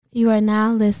You are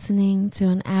now listening to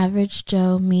an Average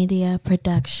Joe Media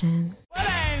production. Well,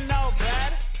 I ain't nobody.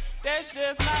 That's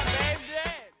just my baby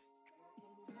dad.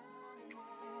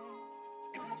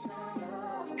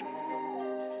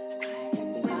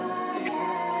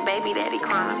 Baby Daddy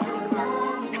Chronicles.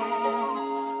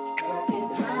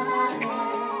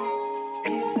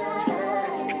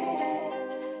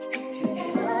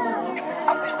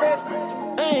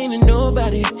 I ain't a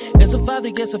nobody. As a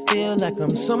father, guess I feel like I'm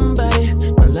somebody.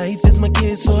 My life is my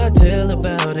kid, so I tell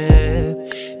about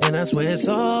it. And I swear it's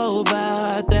all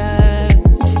about that.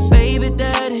 Baby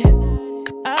daddy,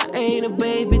 I ain't a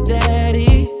baby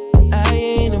daddy. I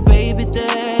ain't a baby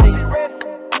daddy.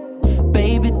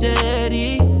 Baby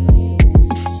daddy,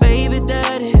 baby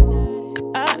daddy,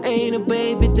 I ain't a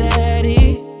baby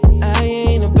daddy. I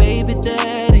ain't a baby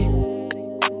daddy.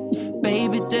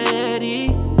 Baby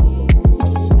daddy.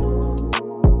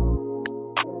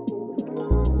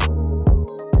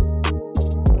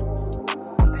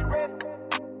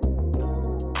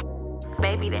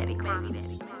 Baby Daddy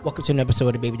Chronicles. Welcome to an episode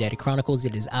of the Baby Daddy Chronicles.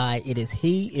 It is I, it is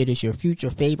he, it is your future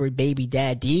favorite baby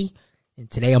daddy. And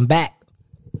today I'm back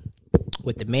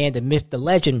with the man, the myth, the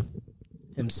legend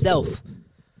himself,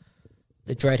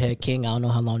 the Dreadhead King. I don't know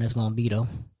how long that's going to be, though.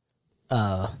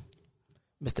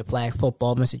 Mr. Flag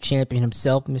Football, Mr. Champion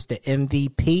himself, Mr.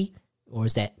 MVP. Or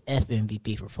is that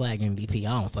FMVP for Flag MVP?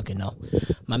 I don't fucking know.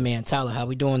 My man Tyler, how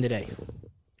we doing today?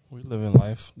 We living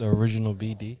life. The original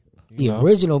BD. The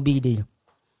original BD.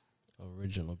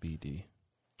 Original BD.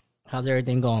 How's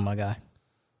everything going, my guy?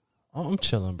 I'm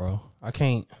chilling, bro. I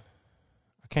can't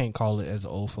call it as the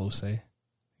old folks say.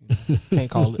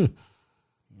 Can't call it.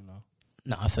 You know.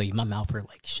 No, I feel you. My mouth hurt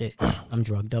like shit. I'm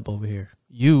drugged up over here.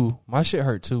 My shit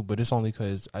hurt too, but it's only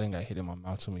because I didn't got hit in my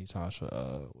mouth too many times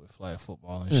with flag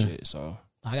football and shit. So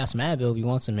I got some Advil if you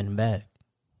want some in the bag.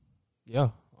 yeah,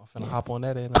 I'm finna hop on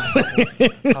that and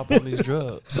hop on these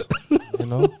drugs. You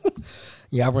know.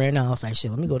 Yeah, I ran out. I was like, shit,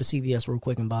 let me go to CVS real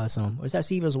quick and buy some. Or is that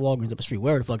CVS or Walgreens up the street?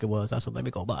 Wherever the fuck it was. I said, let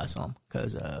me go buy some.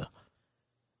 Because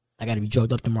I got to be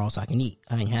drugged up tomorrow so I can eat.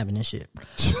 I ain't having this shit.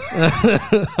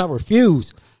 I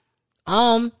refuse.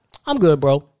 I'm good,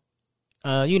 bro.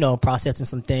 Processing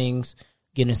some things,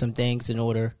 getting some things in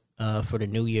order for the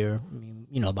new year. I mean,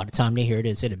 by the time they hear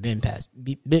this, it'd have been past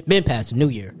the new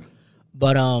year.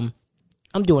 But I'm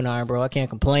doing all right, bro. I can't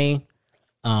complain.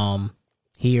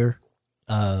 Here.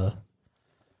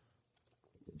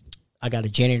 I got a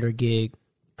janitor gig,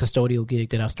 custodial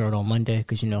gig that I start on Monday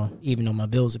because, even though my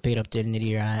bills are paid up to the end of the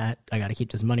year, I got to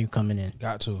keep this money coming in.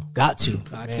 Got to.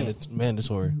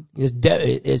 Mandatory. It's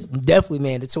definitely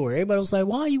mandatory. Everybody was like,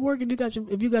 why are you working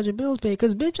if you got your bills paid?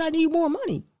 Because, bitch, I need more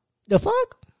money. The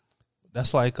fuck?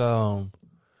 That's like, you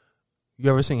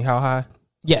ever seen How High?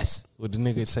 Yes. Would the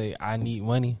nigga say, I need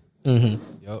money?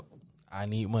 Mm-hmm. Yup. I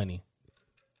need money.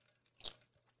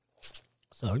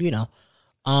 So,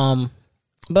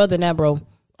 but other than that, bro,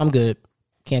 I'm good.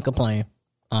 Can't complain.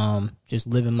 Just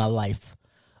living my life.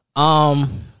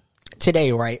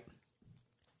 Today, right?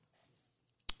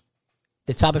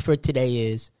 The topic for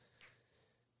today is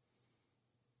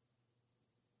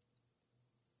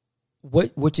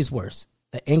which is worse,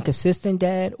 an inconsistent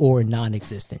dad or a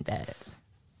non-existent dad?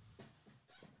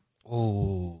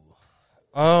 Ooh.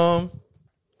 How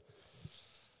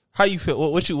you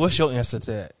feel? What's your answer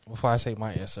to that? Before I say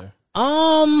my answer.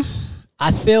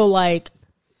 I feel like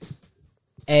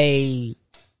a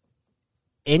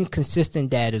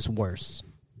inconsistent dad is worse.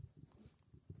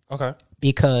 Okay.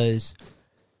 Because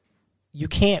you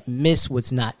can't miss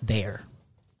what's not there.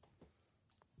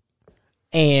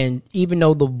 And even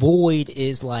though the void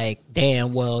is like,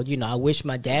 damn, well, I wish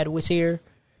my dad was here.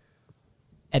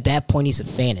 At that point, he's a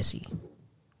fantasy.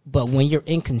 But when you're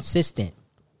inconsistent,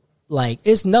 like,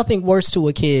 it's nothing worse to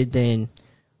a kid than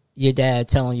your dad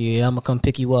telling you, I'm going to come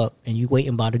pick you up, and you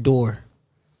waiting by the door,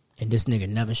 and this nigga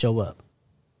never show up.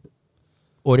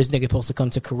 Or this nigga supposed to come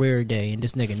to career day, and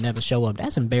this nigga never show up.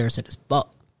 That's embarrassing as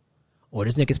fuck. Or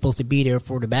this nigga supposed to be there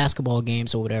for the basketball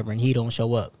games or whatever, and he don't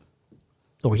show up.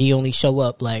 Or he only show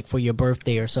up, like, for your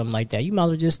birthday or something like that. You might as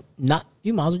well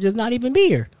just not even be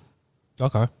here.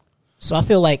 Okay. So I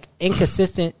feel like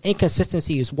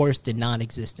inconsistency is worse than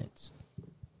non-existence.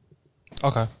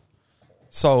 Okay.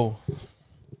 So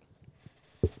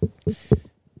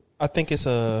I think it's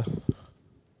an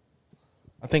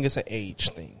age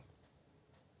thing.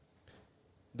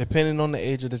 Depending on the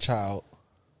age of the child,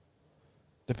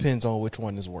 depends on which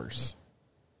one is worse.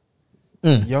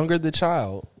 The younger the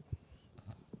child,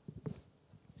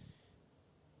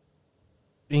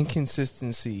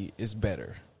 inconsistency is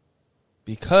better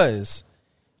because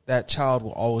that child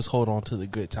will always hold on to the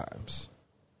good times.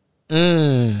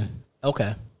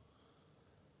 Okay.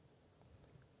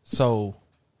 So,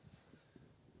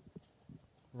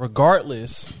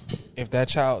 regardless if that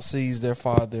child sees their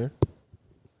father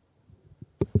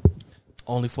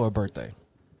only for a birthday,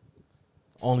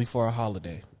 only for a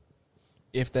holiday,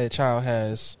 if that child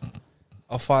has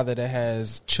a father that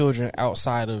has children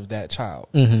outside of that child,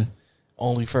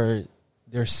 only for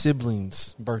their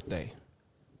siblings' birthday,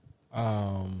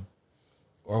 or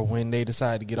when they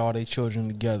decide to get all their children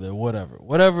together,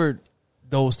 whatever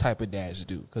those type of dads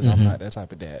do, because I'm not that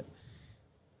type of dad,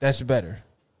 that's better.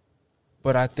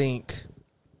 But I think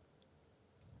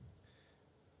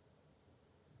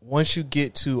once you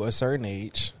get to a certain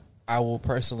age, I will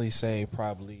personally say I'll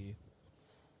probably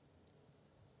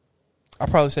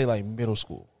say like middle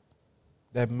school.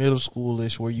 That middle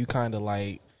schoolish where you kind of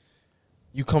like,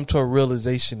 you come to a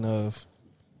realization of,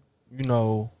 you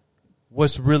know,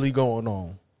 what's really going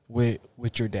on with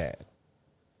your dad.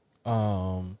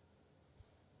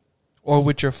 Or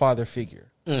with your father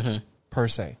figure, per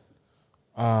se.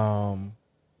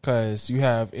 Because you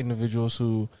have individuals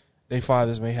who their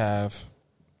fathers may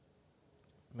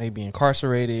be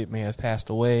incarcerated, may have passed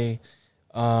away,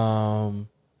 but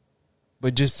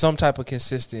just some type of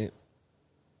consistent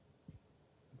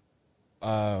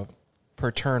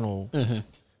paternal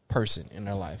person in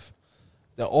their life.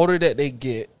 The older that they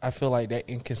get, I feel like that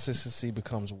inconsistency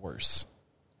becomes worse,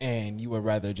 and you would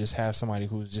rather just have somebody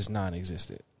who's just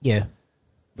non-existent. Yeah.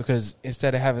 Because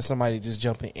instead of having somebody just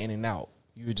jumping in and out,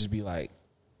 you would just be like,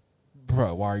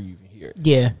 bro, why are you even here?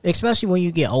 Yeah, especially when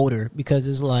you get older, because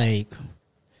it's like,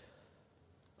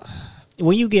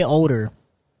 when you get older,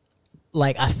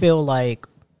 like, I feel like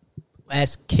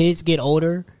as kids get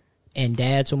older and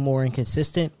dads are more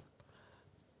inconsistent,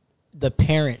 the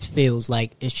parent feels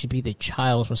like it should be the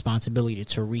child's responsibility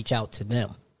to reach out to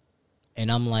them.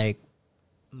 And I'm like,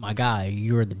 my guy,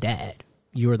 you're the dad.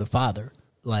 You're the father.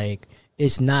 Like,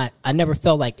 it's not, I never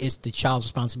felt like it's the child's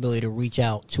responsibility to reach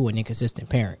out to an inconsistent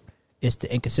parent. It's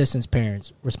the inconsistent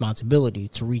parent's responsibility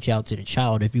to reach out to the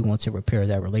child if you want to repair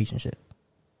that relationship.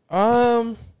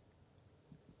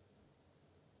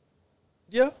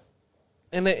 Yeah.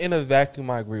 In a vacuum,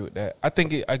 I agree with that. I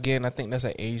think I think that's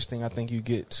an age thing. I think you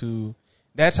get to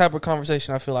that type of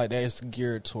conversation. I feel like that is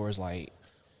geared towards like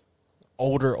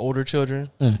older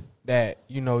children. That,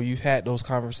 you know, you've had those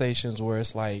conversations where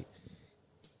it's like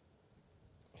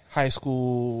high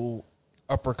school,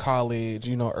 upper college,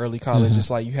 you know, early college. It's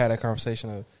like you had that conversation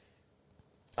of,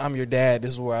 I'm your dad,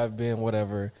 this is where I've been,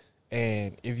 whatever.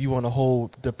 And if you want to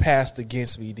hold the past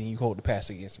against me, then you hold the past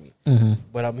against me.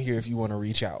 But I'm here if you want to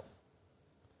reach out.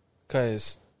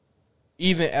 Because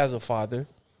even as a father,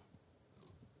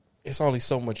 it's only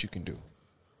so much you can do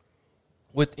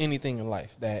with anything in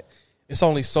life. That it's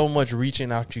only so much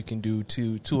reaching out you can do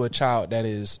to a child that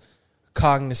is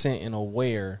cognizant and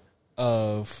aware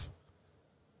of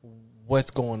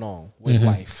what's going on with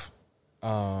life.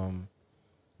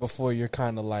 Before you're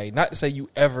kind of like, not to say you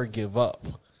ever give up,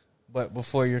 but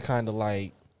before you're kind of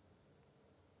like,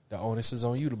 the onus is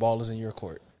on you, the ball is in your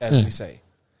court, as we say.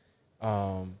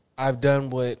 I've done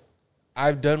what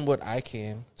I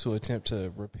can to attempt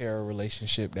to repair a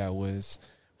relationship that was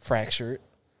fractured.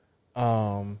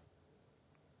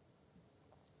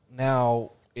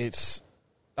 Now it's,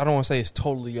 I don't want to say it's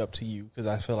totally up to you, because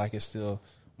I feel like it's still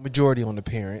majority on the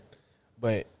parent.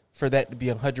 But for that to be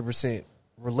 100%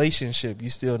 relationship, you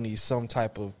still need some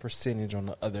type of percentage on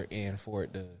the other end for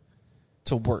it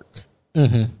to work.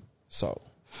 So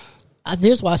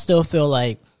Here's why I still feel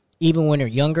like even when they're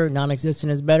younger,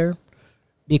 non-existent is better.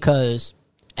 Because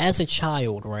as a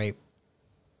child, right,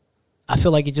 I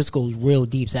feel like it just goes real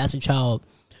deep. So as a child,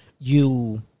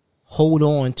 you hold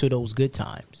on to those good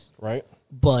times. Right.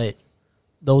 But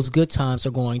those good times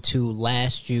are going to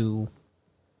last you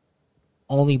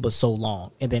only but so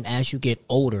long. And then as you get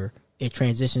older, it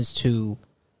transitions to,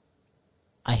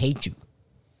 I hate you.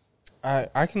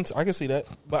 I can see that.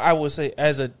 But I will say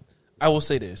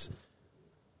this.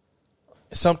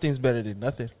 Something's better than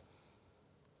nothing.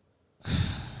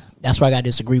 That's where I got to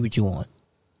disagree with you on.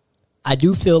 I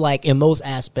do feel like in most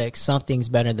aspects, something's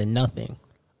better than nothing.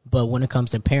 But when it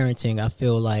comes to parenting, I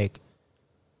feel like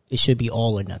it should be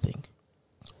all or nothing.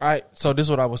 All right, so this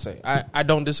is what I would say. I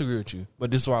don't disagree with you,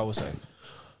 but this is what I would say.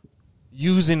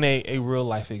 Using a real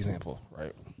life example,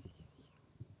 right?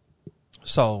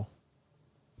 So,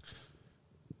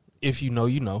 if you know,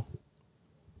 you know.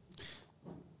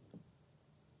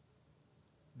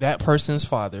 That person's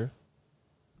father,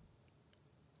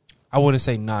 I wouldn't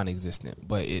say non-existent,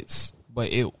 but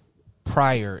it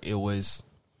prior it was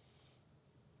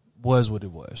what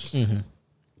it was.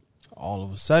 All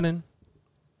of a sudden,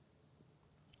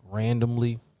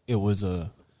 randomly, it was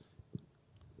a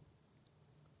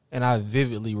and I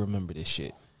vividly remember this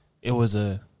shit. It was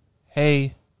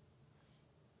hey,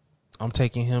 I'm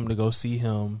taking him to go see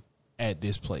him at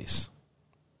this place.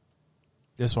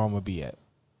 This is where I'm going to be at.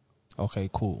 Okay,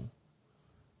 cool.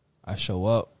 I show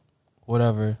up,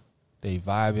 whatever. They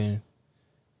vibing.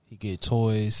 He get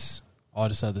toys, all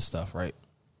this other stuff, right?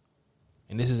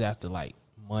 And this is after like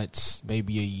months,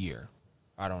 maybe a year.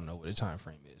 I don't know what the time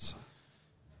frame is.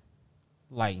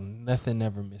 Like nothing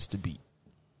ever missed a beat.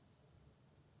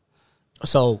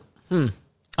 So, all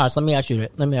right. So let me ask you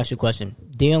a question.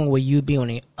 Dealing with you being on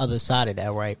the other side of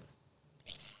that, right?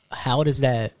 How does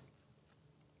that?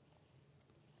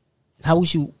 How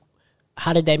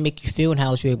did that make you feel, and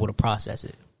how was you able to process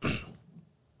it?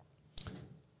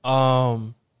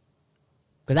 Because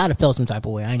I'd have felt some type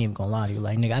of way. I ain't even gonna lie to you.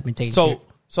 Like, nigga, I've been taking.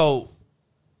 So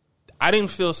I didn't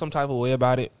feel some type of way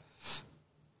about it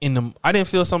in the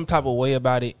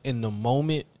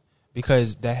moment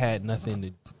because that had nothing to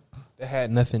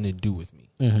do with me.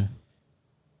 Mm-hmm.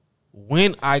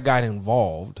 When I got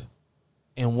involved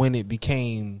and when it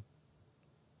became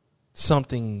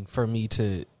something for me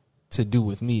to do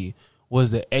with me was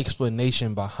the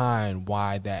explanation behind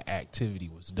why that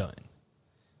activity was done.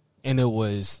 And it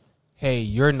was, hey,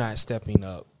 you're not stepping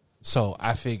up. So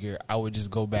I figured I would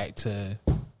just go back to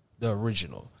the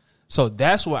original. So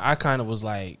that's what I kind of was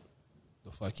like,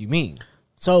 the fuck you mean?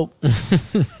 So,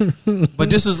 but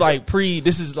this is like pre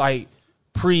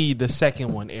the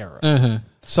second one era. mm-hmm.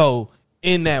 So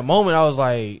in that moment, I was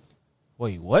like,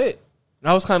 wait, what? And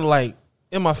I was kind of like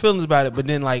in my feelings about it, but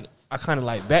then like I kind of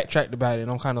like backtracked about it,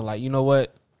 and I'm kind of like, you know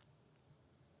what?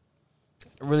 It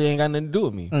really ain't got nothing to do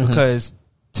with me because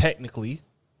technically,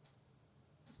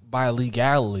 by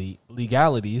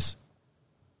legalities,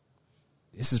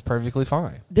 this is perfectly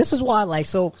fine. This is why, like,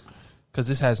 so because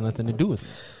this has nothing to do with me.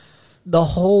 The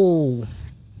whole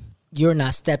you're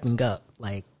not stepping up,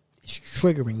 like, it's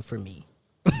triggering for me,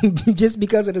 just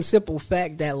because of the simple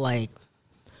fact that, like,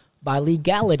 by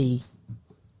legality.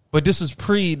 But this is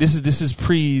pre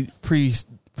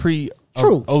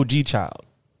True. OG child.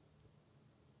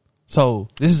 So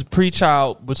this is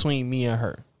pre-child between me and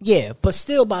her. Yeah, but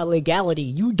still by legality,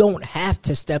 you don't have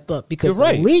to step up because You're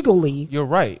right. legally. You're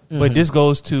right. But this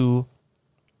goes to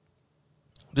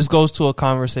a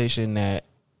conversation that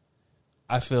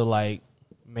I feel like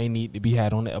may need to be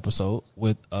had on the episode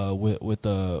with two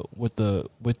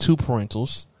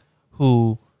parentals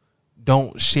who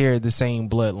don't share the same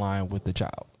bloodline with the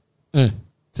child.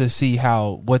 To see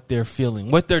what they're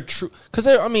feeling, what they're true. Because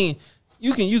I mean,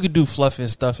 you can do fluff and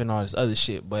stuff and all this other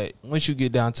shit, but once you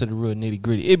get down to the real nitty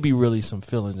gritty, it'd be really some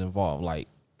feelings involved. Like,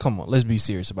 come on, let's be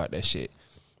serious about that shit.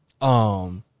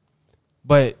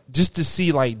 But just to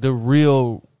see like the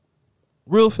real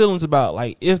feelings about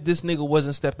like if this nigga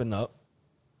wasn't stepping up,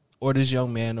 or this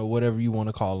young man or whatever you want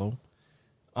to call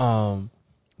him,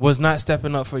 was not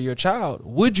stepping up for your child,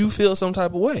 would you feel some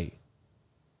type of way?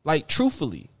 Like,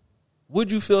 truthfully,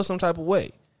 would you feel some type of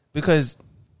way? Because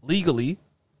legally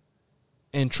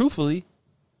and truthfully,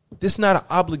 this is not an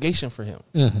obligation for him.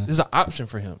 This is an option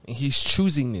for him. And he's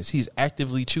choosing this. He's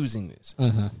actively choosing this.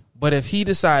 But if he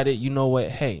decided, you know what,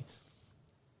 hey,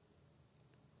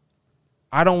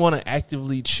 I don't want to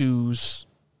actively choose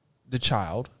the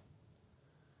child.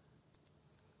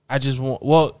 I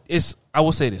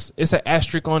will say this. It's an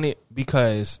asterisk on it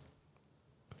because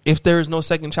if there is no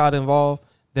second child involved,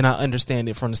 then I understand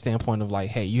it from the standpoint of like,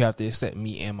 hey, you have to accept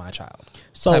me and my child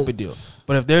type of deal.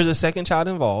 But if there's a second child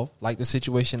involved, like the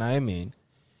situation I am in,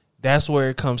 that's where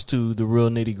it comes to the real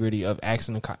nitty gritty of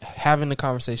having the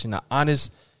conversation, the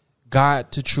honest God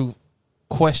to truth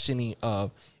questioning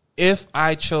of if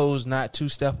I chose not to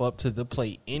step up to the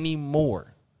plate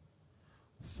anymore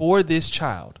for this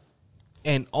child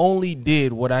and only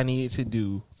did what I needed to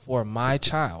do for my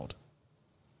child,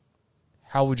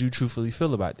 how would you truthfully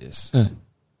feel about this?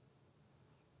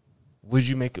 Would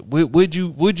you make it? Would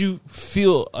you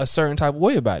feel a certain type of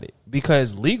way about it?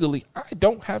 Because legally, I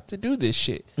don't have to do this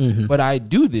shit, but I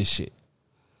do this shit.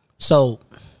 So,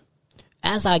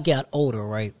 as I got older,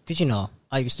 right? Because you know,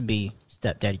 I used to be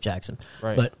stepdaddy Jackson,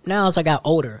 right? But now, as I got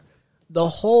older, the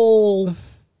whole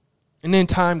and then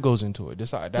time goes into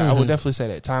it. I would definitely say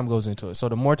that time goes into it. So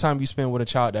the more time you spend with a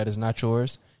child that is not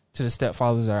yours, to the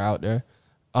stepfathers that are out there,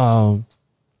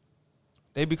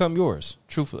 they become yours.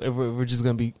 Truthfully, if we're just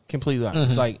gonna be completely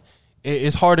honest, like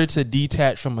it's harder to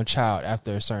detach from a child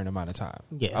after a certain amount of time.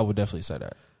 Yeah, I would definitely say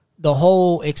that. The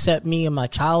whole accept me and my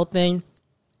child thing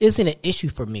isn't an issue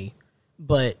for me,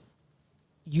 but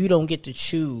you don't get to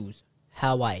choose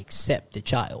how I accept the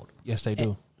child. Yes, they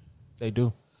do. They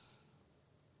do.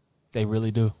 They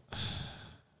really do.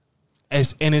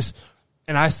 And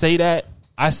I say that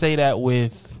I say that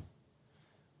with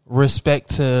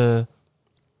respect to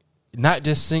not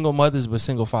just single mothers but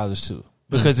single fathers too.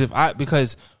 Because if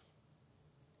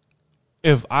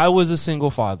I was a single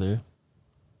father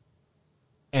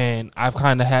and I've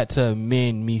kind of had to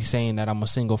amend me saying that I'm a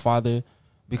single father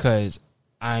because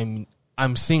I'm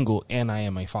single and I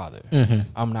am a father.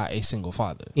 I'm not a single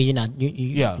father. You're not.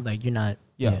 You're not.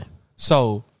 Yeah.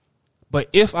 So, but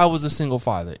if I was a single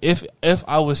father, if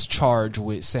I was charged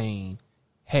with saying,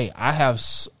 "Hey, I have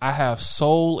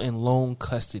sole and lone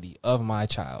custody of my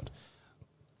child,"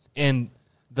 and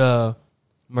the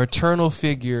maternal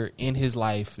figure in his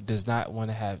life does not want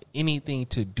to have anything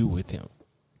to do with him,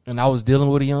 and I was dealing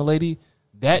with a young lady,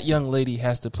 that young lady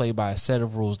has to play by a set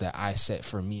of rules that I set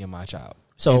for me and my child.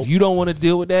 So if you don't want to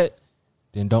deal with that,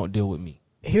 then don't deal with me.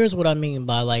 Here's what I mean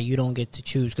by like you don't get to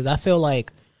choose, because I feel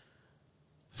like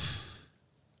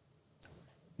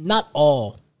not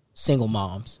all single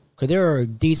moms, because there are a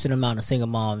decent amount of single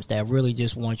moms that really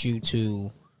just want you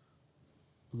to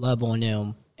love on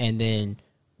them, and then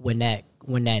when that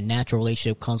natural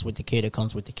relationship comes with the kid, it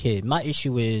comes with the kid. My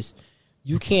issue is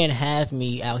you can't have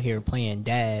me out here playing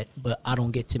dad, but I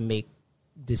don't get to make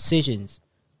decisions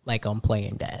like I'm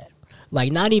playing dad.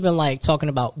 Like, not even like talking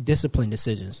about discipline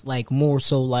decisions, like more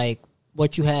so like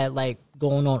what you had like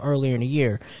going on earlier in the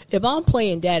year. If I'm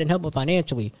playing dad and helping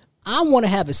financially, I want to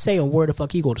have a say on where the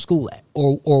fuck he go to school at,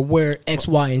 or where X,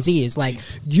 Y, and Z is. Like,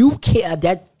 you can't.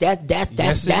 That's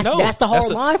the hard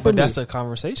line for me. But that's a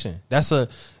conversation. That's a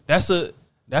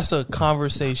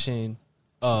conversation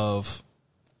of.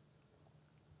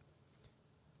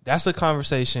 That's a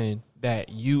conversation that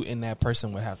you and that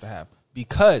person would have to have,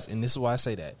 because, and this is why I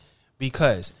say that,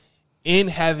 because in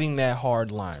having that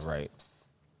hard line, right,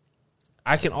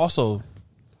 I can also,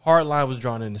 hard line was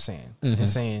drawn in the sand and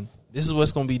saying, this is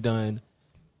what's going to be done,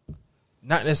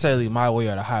 not necessarily my way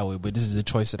or the highway, but this is the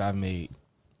choice that I've made.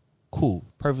 Cool.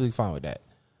 Perfectly fine with that.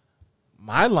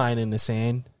 My line in the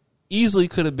sand easily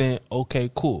could have been, okay,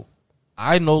 cool.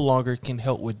 I no longer can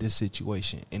help with this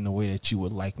situation in the way that you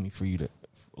would like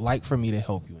for me to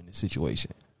help you in this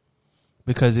situation,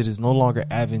 because it is no longer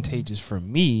advantageous for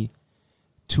me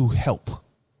to help.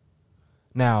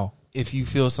 Now, if you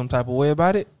feel some type of way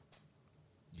about it,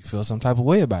 you feel some type of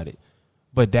way about it.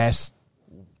 But that's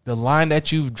the line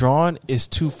that you've drawn is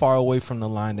too far away from the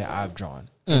line that I've drawn.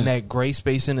 In that gray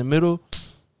space in the middle,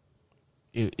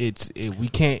 we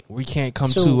can't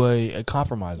come to a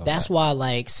compromise on that's that. Why,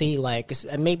 like, see, like,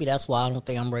 maybe that's why I don't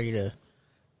think I'm ready to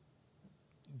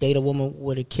date a woman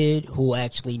with a kid who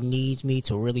actually needs me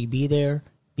to really be there.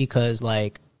 Because,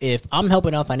 like, if I'm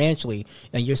helping out financially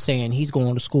and you're saying he's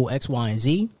going to school X, Y, and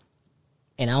Z,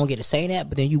 and I don't get to say that,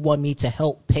 but then you want me to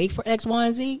help pay for X, Y,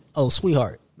 and Z? Oh,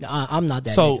 sweetheart, I'm not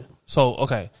that nigga.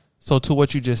 Okay. So to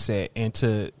what you just said, and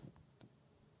to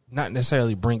not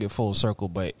necessarily bring it full circle,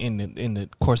 but in the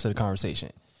course of the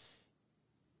conversation,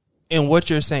 and what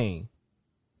you're saying,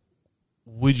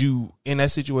 would you, in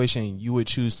that situation, you would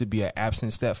choose to be an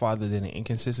absent stepfather than an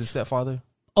inconsistent stepfather?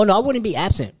 Oh, no, I wouldn't be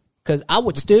absent, because I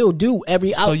would still do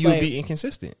every... So you would be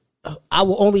inconsistent? I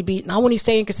will only be... I wouldn't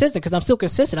say inconsistent, because I'm still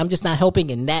consistent. I'm just not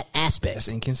helping in that aspect. That's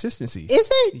inconsistency. Is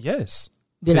it? Yes.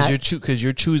 Because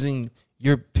you're choosing...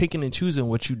 You're picking and choosing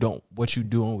what you do and what you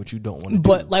don't want to do.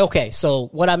 But, like, okay, so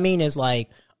what I mean is,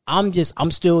 like, I'm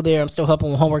still there. I'm still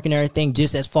helping with homework and everything,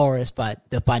 just as far as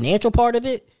the financial part of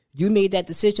it. You made that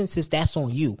decision, since that's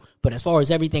on you. But as far as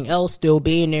everything else, still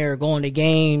being there, going to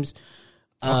games,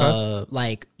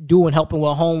 like helping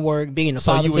with homework, being a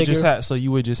father figure. So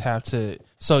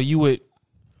you would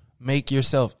make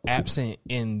yourself absent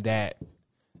in that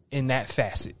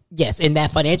facet. Yes, in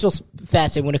that financial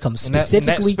facet, when it comes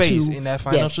specifically in that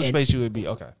financial space, you would be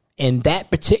okay. In that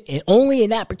only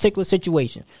in that particular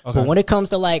situation. Okay. But when it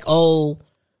comes to like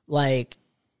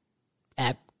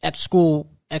at school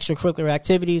extracurricular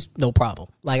activities, no problem.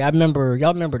 Like, y'all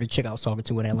remember the chick I was talking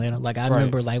to in Atlanta? Like, I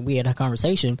remember, like, we had a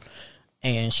conversation,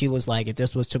 and she was like, if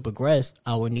this was to progress,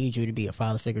 I would need you to be a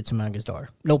father figure to my youngest daughter.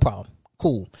 No problem.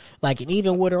 Cool. Like, and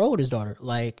even with her oldest daughter,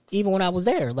 like, even when I was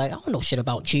there, like, I don't know shit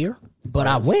about cheer, but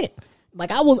I went.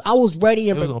 Like, I was ready.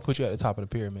 It was going to put you at the top of the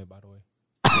pyramid, by the way.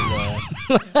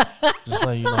 Just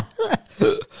letting you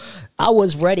know. I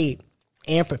was ready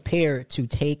and prepared to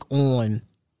take on,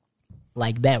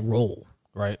 like, that role.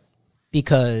 Right.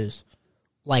 Because,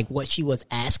 like, what she was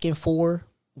asking for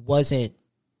wasn't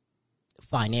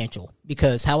financial.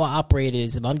 Because how I operate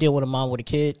is, if I'm dealing with a mom with a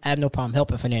kid, I have no problem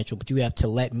helping financial, but you have to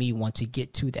let me want to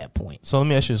get to that point. So let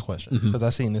me ask you this question, because I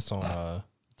seen this on,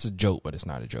 it's a joke, but it's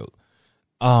not a joke.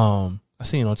 I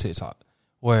seen it on TikTok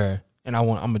where, and I'm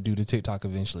going to do the TikTok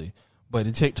eventually, but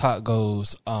the TikTok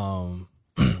goes,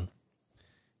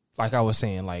 like I was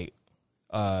saying, like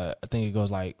I think it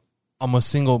goes like, I'm a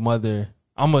single mother.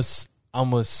 I'm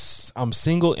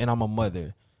single and I'm a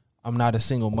mother. I'm not a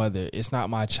single mother. It's not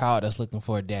my child that's looking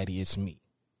for a daddy. It's me.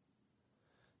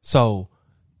 So,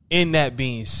 in that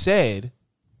being said,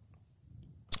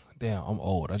 damn, I'm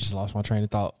old. I just lost my train of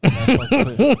thought.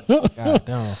 God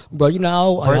damn. Bro, you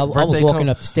know, I was Birthday walking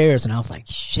up the stairs and I was like,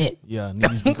 shit. Yeah,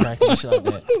 knees be cracking and shit like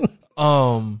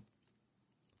that.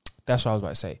 That's what I was about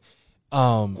to say.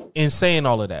 In saying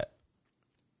all of that,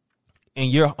 in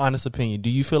your honest opinion, do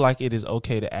you feel like it is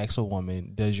okay to ask a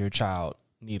woman, does your child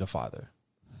need a father?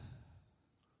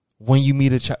 When you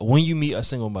meet a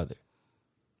single mother.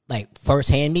 Like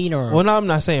first-hand meeting or? Well, no, I'm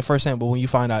not saying firsthand, but when you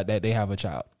find out that they have a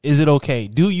child, is it okay?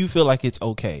 Do you feel like it's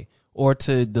okay? Or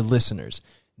to the listeners,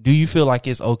 do you feel like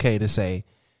it's okay to say,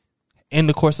 in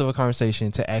the course of a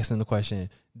conversation, to ask them the question,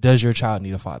 does your child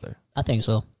need a father? I think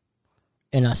so.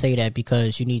 And I say that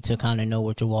because you need to kind of know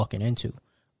what you're walking into.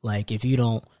 Like if you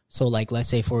don't, so like let's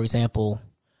say for example,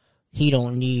 he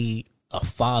don't need a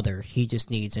father. He just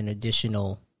needs an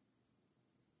additional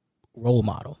role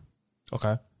model.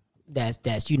 Okay. That's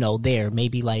there.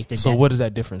 Maybe like the So what is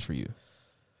that difference for you?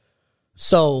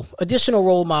 So additional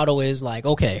role model is like,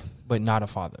 okay. But not a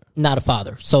father. Not a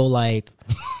father. So like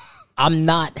I'm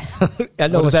not I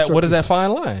know what is that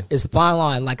fine line? It's a fine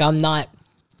line. Like I'm not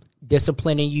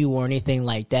disciplining you or anything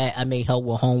like that. I may help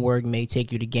with homework, may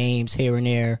take you to games here and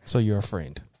there. So you're a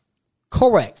friend.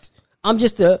 Correct. I'm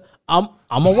a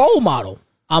role model.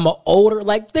 I'm an older,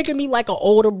 like, think of me like an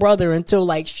older brother until,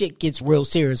 like, shit gets real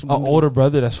serious. An older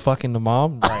brother that's fucking the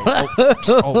mom? Right.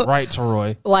 Right,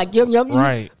 Troy. Like, you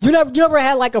never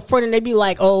had, like, a friend and they be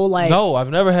like, oh, like. No, I've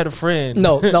never had a friend.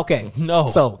 No, okay. No.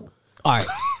 So, all right.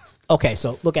 Okay,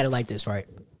 so look at it like this, right?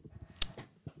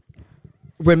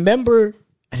 Remember,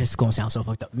 and it's going to sound so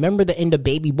fucked up. Remember the end of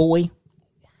Baby Boy?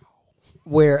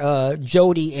 Where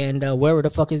Jody and wherever the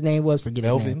fuck his name was, forget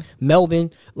his name.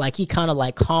 Melvin, like he kind of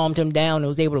like calmed him down and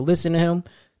was able to listen to him.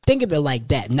 Think of it like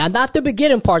that. Now, not the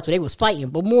beginning parts where they was fighting,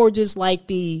 but more just like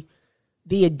the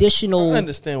additional. I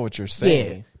understand what you're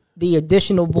saying. Yeah, the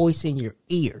additional voice in your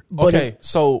ear. But okay,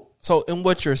 so in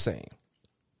what you're saying,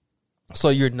 so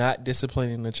you're not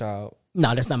disciplining the child?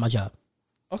 No, that's not my job.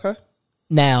 Okay.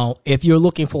 Now, if you're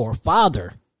looking for a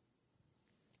father,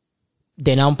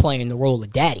 then I'm playing the role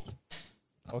of daddy.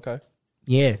 Okay.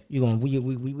 Yeah, we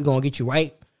gonna get you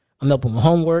right. I'm helping with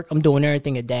homework. I'm doing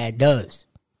everything a dad does.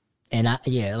 And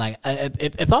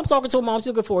if I'm talking to him, I'm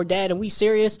looking for a dad, and we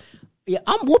serious. Yeah,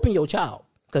 I'm whooping your child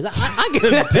because I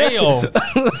get damn.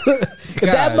 If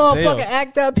that motherfucker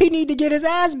act up, he need to get his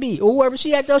ass beat, or whoever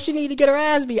she act up, she need to get her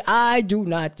ass beat. I do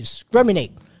not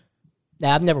discriminate.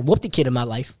 Now I've never whooped a kid in my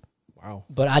life. Wow.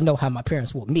 But I know how my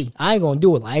parents whooped me. I ain't gonna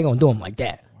do it. I ain't gonna do them like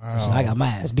that. Wow. So I got my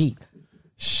ass beat.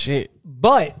 Shit.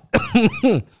 But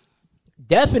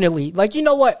definitely, like, you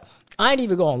know what? I ain't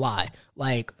even gonna lie.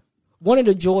 Like, one of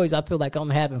the joys I feel like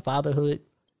I'm having fatherhood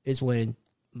is when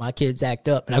my kids act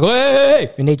up and I go,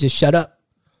 hey, and they just shut up.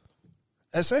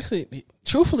 That's actually,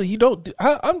 truthfully, you don't do,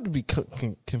 I'm to be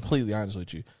completely honest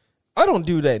with you. I don't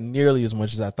do that nearly as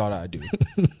much as I thought I'd do.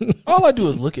 All I do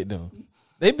is look at them.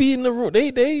 They be in the room.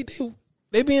 They be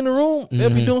in the room.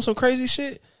 They'll be doing some crazy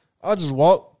shit. I'll just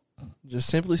walk. Just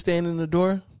simply stand in the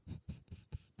door.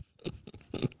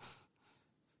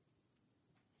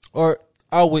 Or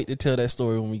I'll wait to tell that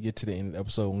story when we get to the end of the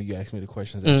episode when you ask me the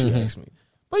questions that you asked me.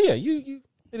 But yeah, you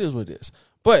it is what it is.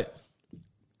 But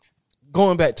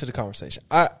going back to the conversation,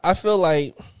 I feel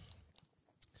like,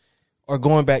 or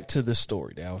going back to the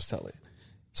story that I was telling.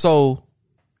 So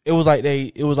it was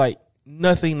like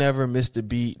nothing ever missed a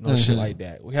beat, no shit like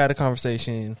that. We had a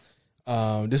conversation.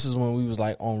 This is when we was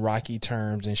like on rocky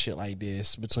terms and shit like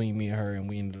this between me and her, and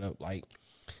we ended up like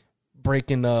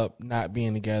breaking up, not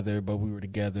being together, but we were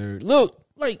together. Look,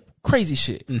 like crazy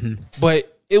shit.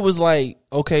 But it was like,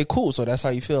 okay, cool. So that's how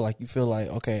you feel. Like you feel like,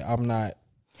 okay, I'm not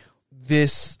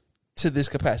this to this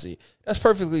capacity. That's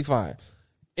perfectly fine.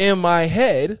 In my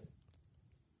head,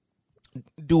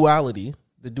 the duality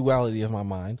of my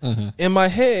mind. In my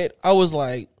head, I was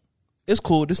like, it's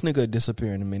cool. This nigga will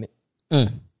disappear in a minute.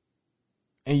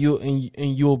 And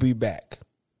you'll be back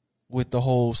with the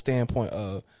whole standpoint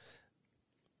of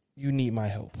you need my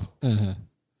help.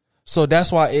 So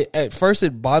that's why at first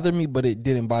it bothered me, but it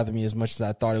didn't bother me as much as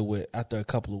I thought it would after a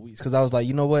couple of weeks. Because I was like,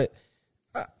 you know what,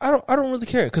 I don't really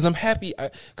care because I'm happy.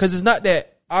 Because it's not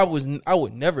that I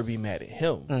would never be mad at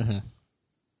him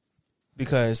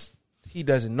because he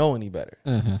doesn't know any better.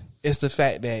 It's the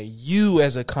fact that you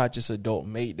as a conscious adult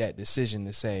made that decision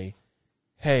to say,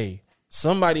 hey,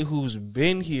 somebody who's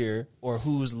been here or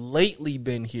who's lately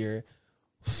been here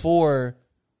for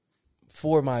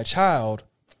for my child,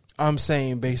 I'm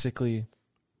saying basically,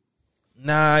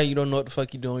 nah, you don't know what the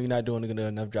fuck you're doing. You're not doing a good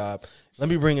enough job. Let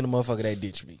me bring in the motherfucker that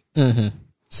ditched me.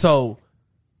 So,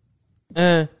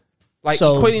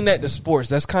 equating that to sports,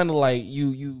 that's kind of like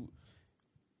you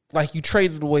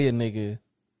traded away a nigga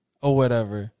or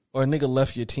whatever, or a nigga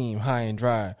left your team high and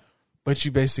dry, but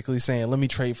you basically saying, let me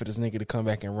trade for this nigga to come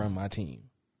back and run my team.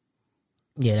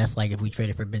 Yeah, that's like if we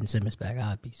traded for Ben Simmons back,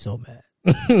 I'd be so mad.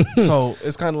 So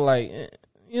it's kind of like,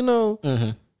 you know.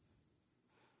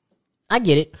 I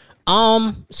get it.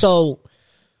 So.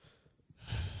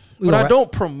 But I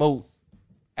don't promote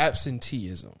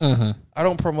absenteeism. I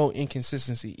don't promote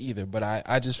inconsistency either, but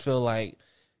I just feel like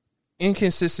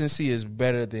inconsistency is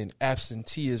better than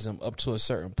absenteeism up to a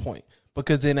certain point.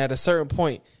 Because then at a certain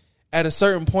point,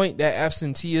 that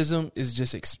absenteeism is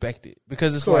just expected.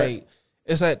 Because it's like,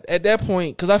 it's at that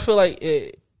point, because I feel like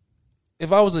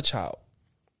if I was a child,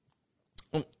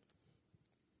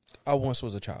 I once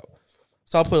was a child.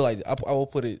 So I'll put it like, I will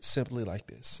put it simply like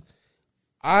this.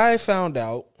 I found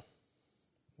out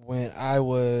when I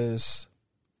was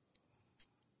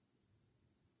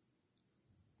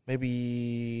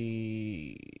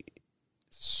maybe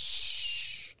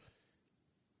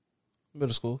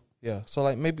middle school. Yeah. So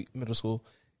like maybe middle school.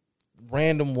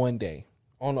 Random one day.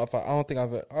 I don't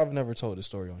think I've never told this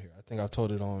story on here. I think I've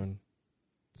told it on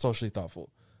Socially Thoughtful.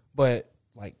 But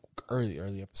like early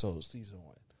episodes, season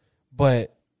 1.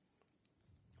 But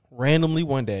randomly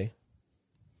one day,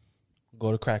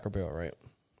 go to Cracker Barrel, right?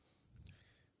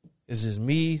 It's just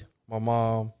me, my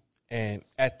mom, and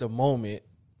at the moment,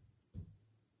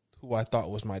 who I thought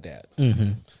was my dad.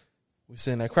 We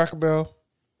sitting at Cracker Barrel,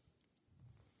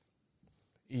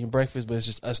 eating breakfast, but it's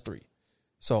just us 3.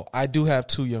 So I do have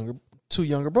two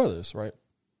younger brothers, right?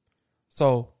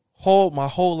 So my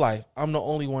whole life, I'm the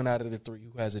only one out of the 3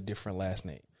 who has a different last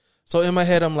name. So in my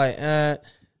head, I'm like,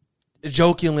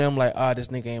 jokingly, I'm like, this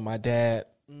nigga ain't my dad.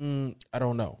 I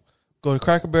don't know. Go to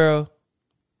Cracker Barrel,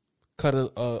 cut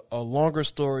a longer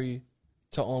story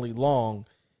to only long,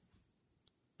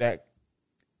 that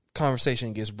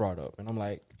conversation gets brought up. And I'm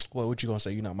like, well, what you gonna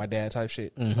say? You not my dad type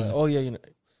shit? Like, oh, yeah. You know. I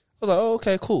was like, oh,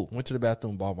 okay, cool. Went to the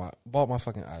bathroom, bawled my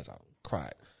fucking eyes out,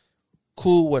 cried.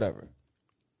 Cool, whatever.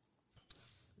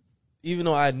 Even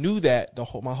though I knew that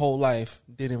my whole life,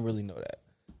 didn't really know that.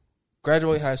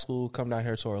 Graduate high school, come down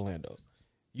here to Orlando.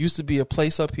 Used to be a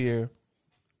place up here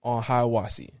on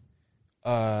Hiawassee.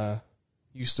 Now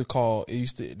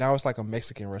it's like a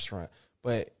Mexican restaurant,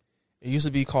 but it used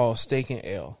to be called Steak and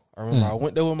Ale. I remember I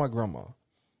went there with my grandma.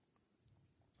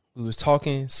 We was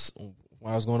talking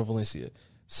when I was going to Valencia.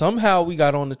 Somehow we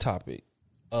got on the topic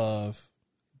of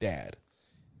dad,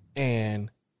 and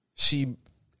she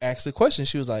asked a question.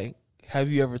 She was like, have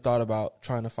you ever thought about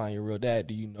trying to find your real dad?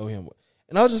 Do you know him?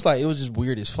 And I was just like, it was just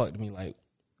weird as fuck to me. Like,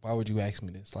 why would you ask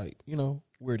me this? Like,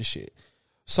 weird as shit.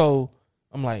 So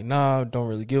I'm like, nah, don't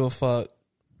really give a fuck.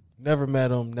 Never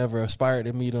met him. Never aspired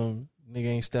to meet him. Nigga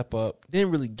ain't step up.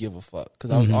 Didn't really give a fuck.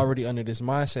 Because I was already under this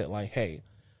mindset like, hey,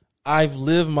 I've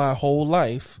lived my whole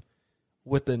life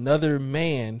with another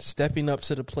man stepping up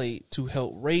to the plate to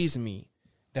help raise me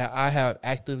that I have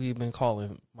actively been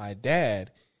calling my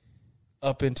dad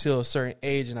up until a certain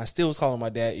age. And I still was calling my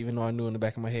dad, even though I knew in the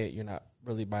back of my head, you're not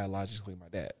really biologically my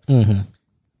dad.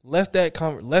 Left that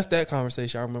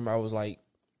conversation. I remember I was like,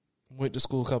 went to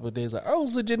school a couple of days. Like, I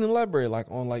was legit in the library, like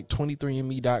on like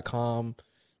 23andme.com,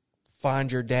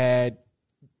 find your dad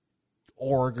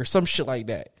org or some shit like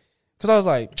that. Because I was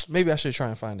like, maybe I should try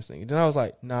and find this thing. And then I was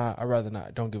like, nah, I'd rather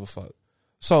not. Don't give a fuck.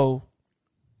 So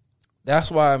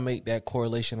that's why I make that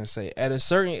correlation and say, at a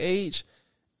certain age,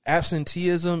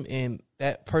 absenteeism and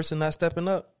that person not stepping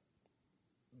up,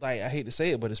 like, I hate to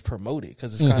say it, but it's promoted.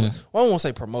 Because it's kind of, well, I won't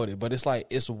say promoted, but it's like,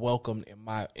 it's welcomed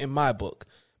in my book.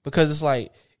 Because it's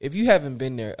like, if you haven't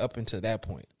been there up until that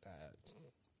point,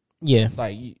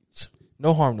 like,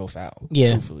 no harm, no foul.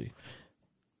 Yeah. Truthfully.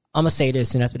 I'm gonna say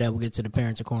this, and after that, we'll get to the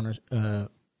parents and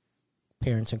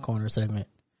corner segment.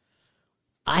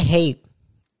 I hate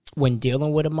when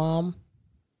dealing with a mom,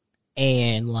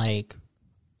 and like,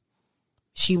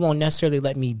 she won't necessarily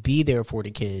let me be there for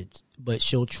the kids, but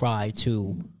she'll try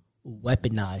to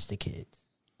weaponize the kids.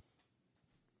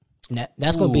 And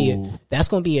that's gonna be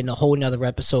in a whole nother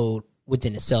episode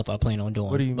within itself. I plan on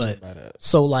doing. What do you mean by that?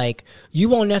 So like, you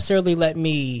won't necessarily let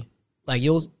me, like,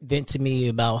 you'll vent to me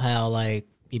about how like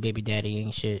your baby daddy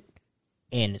ain't shit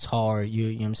and it's hard.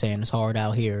 You know what I'm saying? It's hard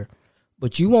out here,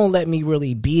 but you won't let me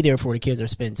really be there for the kids or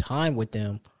spend time with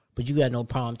them. But you got no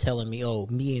problem telling me, oh,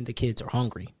 me and the kids are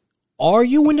hungry. Are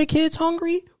you and the kids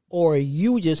hungry, or are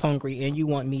you just hungry and you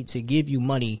want me to give you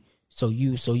money so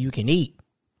you can eat?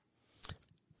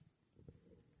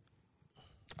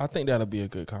 I think that'll be a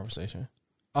good conversation.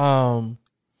 I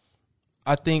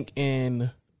think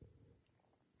in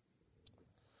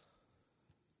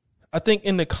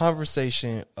the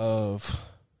conversation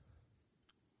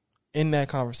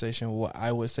what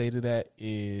I would say to that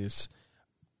is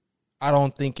I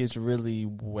don't think it's really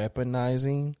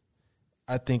weaponizing.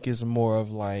 I think it's more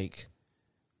of like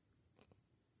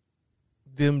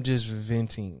them just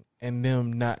venting and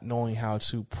them not knowing how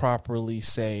to properly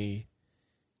say,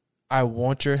 I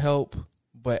want your help,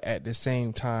 but at the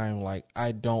same time, like,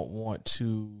 I don't want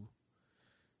to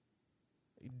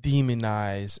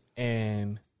demonize,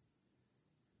 and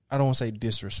I don't want to say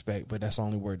disrespect, but that's the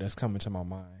only word that's coming to my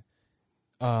mind.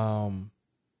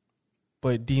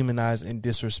 But demonize and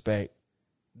disrespect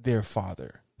their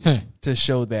father to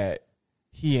show that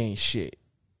he ain't shit.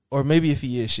 Or maybe if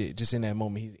he is shit, just in that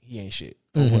moment, he ain't shit.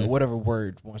 Or whatever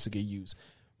word wants to get used.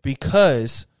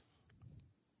 Because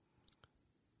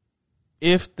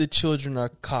if the children are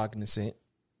cognizant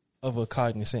of a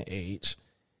cognizant age,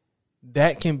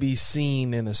 that can be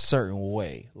seen in a certain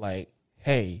way. Like,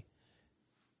 hey,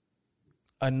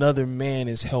 another man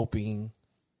is helping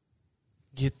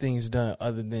get things done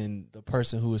other than the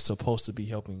person who is supposed to be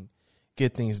helping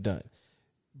get things done.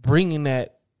 Bringing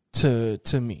that to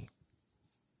me,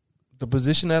 the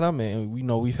position that I'm in, we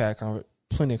know we've had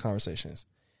plenty of conversations.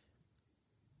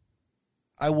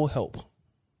 I will help.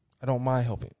 I don't mind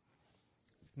helping.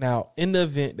 Now, in the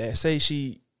event that, say,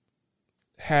 she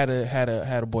had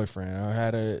a boyfriend or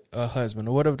had a husband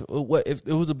or whatever, what if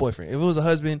it was a boyfriend? If it was a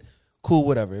husband, cool,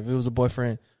 whatever. If it was a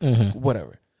boyfriend,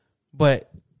 whatever. But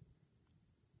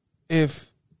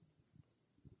if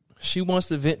she wants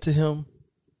to vent to him,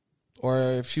 or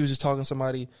if she was just talking to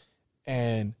somebody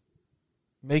and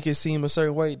make it seem a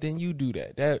certain way, then you do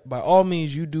that. That, by all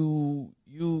means, you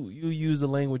use the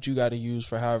language you got to use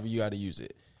for however you got to use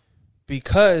it.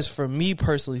 Because for me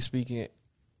personally speaking,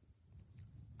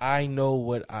 I know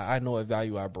what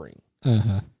value I bring,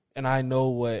 and I know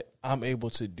what I'm able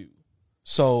to do.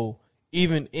 So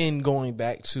even in going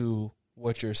back to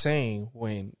what you're saying,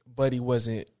 when Buddy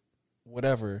wasn't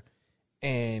whatever,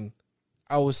 and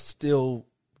I was still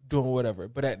doing whatever,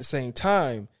 but at the same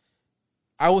time,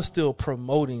 I was still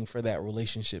promoting for that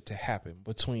relationship to happen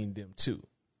between them two,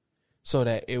 so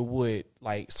that it would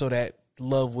so that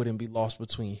love wouldn't be lost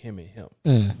between him and him.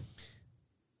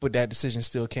 But that decision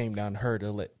still came down to her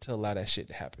to allow that shit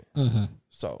to happen.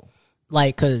 So,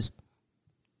 like, cause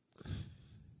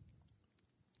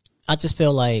I just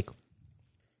feel like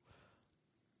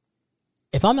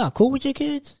if I'm not cool with your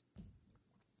kids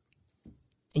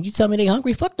and you tell me they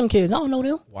hungry, fuck them kids. I don't know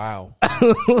them. Wow.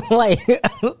 Like,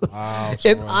 wow.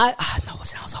 If I know it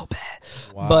sounds so bad,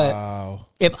 wow.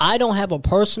 But if I don't have a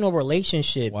personal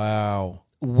relationship, wow,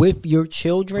 with your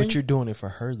children, but you're doing it for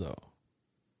her though.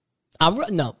 I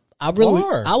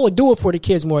would do it for the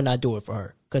kids more than I do it for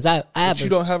her, because you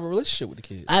don't have a relationship with the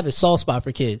kids. I have a soft spot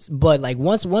for kids, but like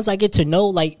once I get to know,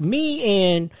 like,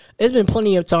 me, and there's been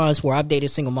plenty of times where I've dated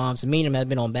single moms and me and them have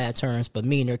been on bad terms, but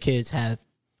me and their kids have.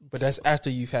 But that's after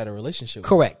you've had a relationship.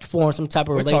 Correct, form some type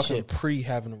of relationship. We're talking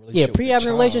pre-having a relationship. Yeah, pre-having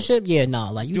a relationship. Yeah,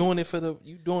 like you doing it for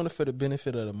the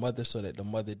benefit of the mother, so that the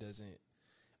mother doesn't.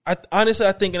 Honestly,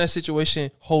 I think in that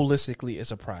situation, holistically, it's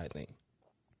a pride thing.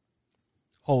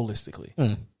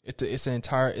 Holistically,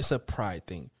 it's a pride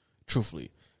thing.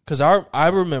 Truthfully, because I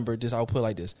remember this. I'll put it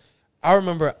like this. I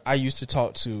remember when I used to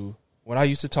talk to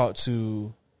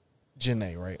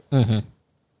Janae, right?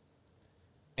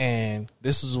 And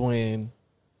this was when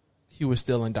he was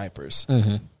still in diapers.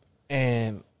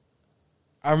 And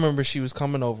I remember she was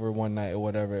coming over one night or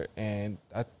whatever, and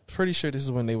I'm pretty sure this is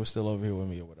when they were still over here with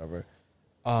me or whatever.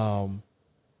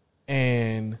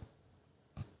 And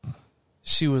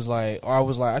she was like, or I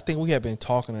was like, I think we had been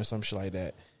talking or some shit like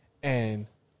that. And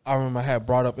I remember I had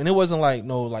brought up, and it wasn't like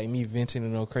me venting or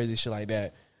no crazy shit like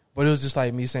that, but it was just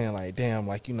like me saying like, damn,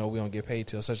 like, we don't get paid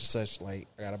till such and such. Like,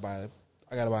 I gotta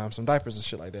buy him some diapers and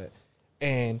shit like that.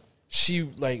 And she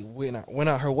like went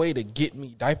out her way to get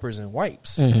me diapers and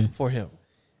wipes for him.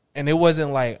 And it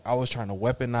wasn't like I was trying to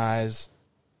weaponize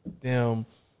them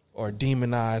or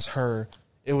demonize her.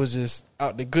 It was just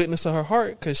out the goodness of her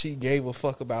heart, because she gave a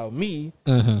fuck about me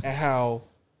and how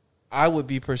I would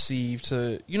be perceived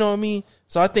to, you know what I mean?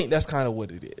 So I think that's kind of what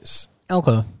it is.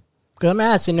 Okay. Because I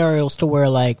had scenarios to where,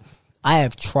 like, I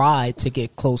have tried to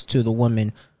get close to the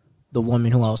woman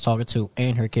who I was talking to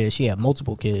and her kids. She had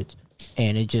multiple kids.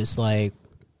 And it just, like,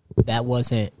 that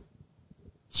wasn't...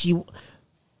 She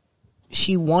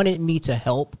wanted me to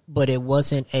help, but it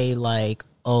wasn't a, like...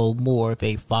 more of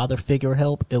a father figure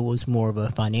help. It was more of a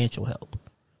financial help,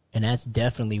 and that's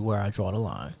definitely where I draw the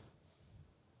line.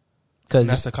 Because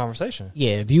that's the conversation.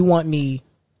 Yeah, if you want me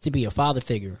to be a father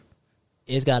figure,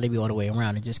 it's got to be all the way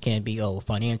around. It just can't be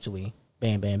financially,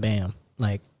 bam, bam, bam.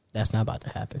 Like that's not about to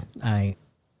happen. I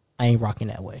ain't rocking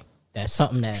that way. That's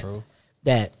something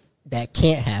that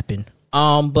can't happen.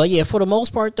 But yeah, for the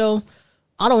most part though,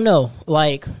 I don't know.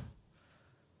 Like,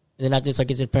 then I just get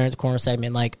to the parents' corner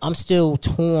segment. Like, I'm still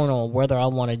torn on whether I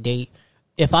want to date.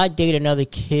 If I date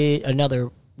another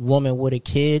woman with a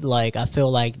kid, like I feel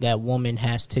like that woman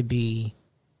has to be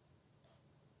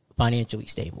financially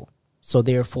stable. So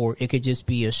therefore, it could just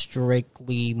be a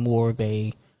strictly more of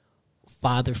a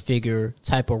father figure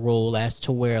type of role, as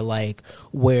to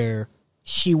where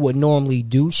she would normally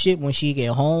do shit when she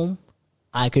get home.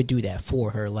 I could do that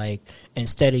for her. Like,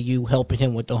 instead of you helping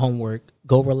him with the homework,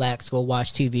 go relax, go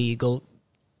watch TV, go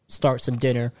start some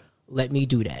dinner, let me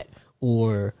do that.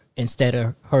 Or instead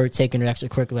of her taking her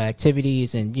extracurricular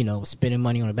activities and, spending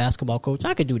money on a basketball coach,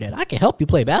 I could do that. I can help you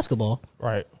play basketball.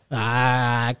 Right.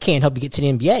 I can't help you get to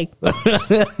the NBA.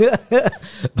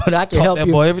 But I can help that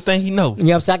you. boy everything he know.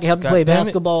 Yeah, so I can help you play damn it.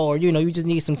 basketball, or, you just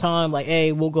need some time. Like,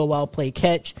 hey, we'll go out, play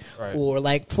catch. Right. Or,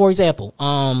 like, for example,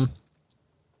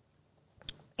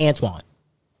 Antoine,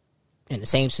 in the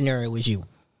same scenario as you.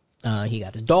 He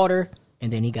got his daughter,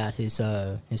 and then he got his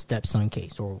stepson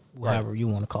Case, or whatever you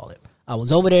want to call it. I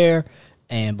was over there,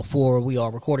 and before we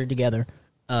all recorded together,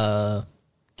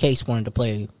 Case wanted to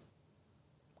play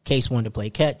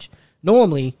catch.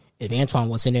 Normally, if Antoine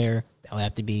wasn't there, that would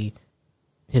have to be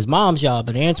his mom's job,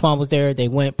 but Antoine was there. They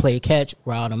went, played catch,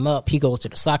 riled him up. He goes to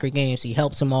the soccer games. He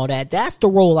helps him, all that. That's the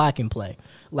role I can play.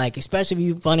 Like, especially if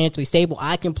you're financially stable,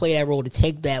 I can play that role to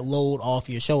take that load off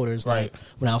your shoulders. Right. Like,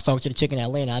 when I was talking to the chick in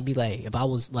Atlanta, I'd be like,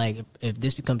 if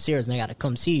this becomes serious and I got to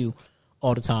come see you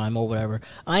all the time or whatever,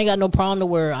 I ain't got no problem to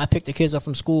where I pick the kids up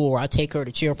from school, or I take her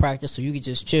to cheer practice so you can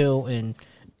just chill and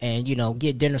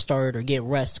get dinner started or get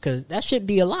rest, because that should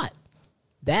be a lot.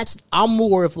 I'm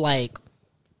more of like,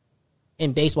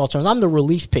 in baseball terms, I'm the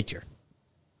relief pitcher.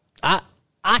 I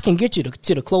can get you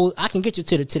to the close. I can get you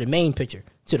to the main pitcher,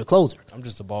 to the closer. I'm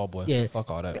just a ball boy. Yeah. Fuck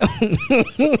all that.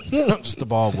 I'm just a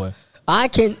ball boy.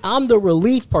 I'm the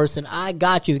relief person. I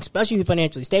got you, especially if you're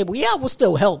financially stable. Yeah, I will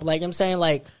still help. Like I'm saying,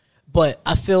 like, but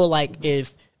I feel like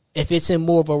if it's in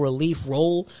more of a relief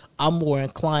role, I'm more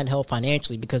inclined to help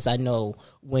financially, because I know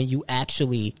when you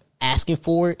actually asking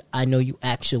for it, I know you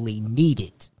actually need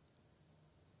it.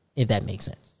 If that makes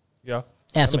sense. Yeah.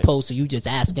 As opposed to you just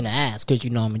asking to ask because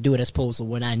I'm going to do it, as opposed to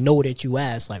when I know that you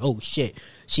asked, like, oh, shit,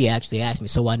 she actually asked me.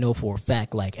 So I know for a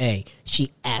fact, like, hey,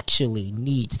 she actually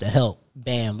needs the help.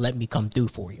 Bam, let me come through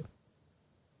for you.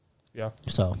 Yeah.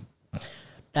 So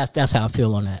that's how I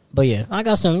feel on that. But, yeah, I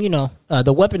got some, the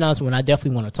weaponized one, I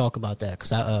definitely want to talk about that,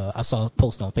 because I saw a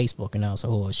post on Facebook, and I was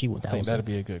like, oh, I think that'd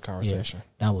be a good conversation.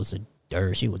 Yeah, that was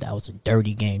a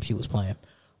dirty game she was playing.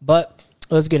 But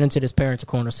let's get into this Parents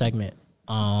Corner segment.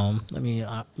 I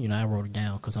wrote it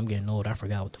down because I'm getting old. I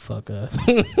forgot what the fuck.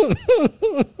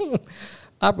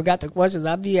 I forgot the questions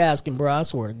I be asking, bro. I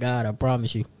swear to God, I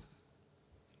promise you.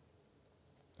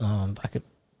 If I could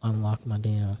unlock my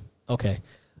damn. Okay.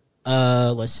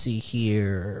 Let's see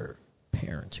here.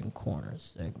 Parenting Corner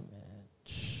segment.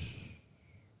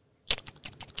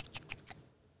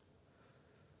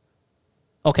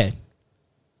 Okay.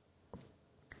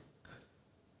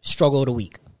 Struggle of the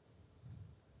week.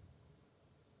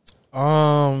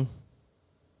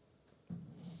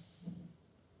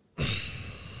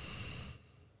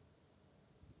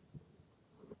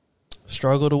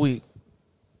 Struggle of the week.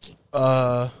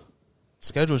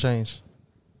 Schedule change.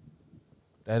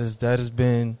 That is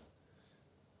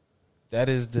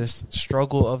the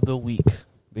struggle of the week,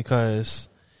 because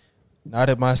now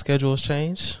that my schedule has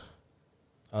changed,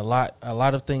 a lot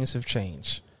of things have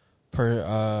changed.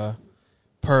 Per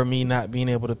me not being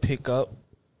able to pick up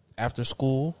after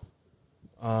school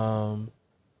on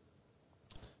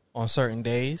certain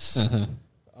days.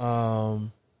 Mm-hmm.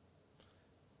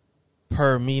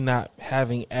 Per me not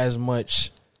having as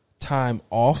much time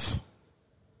off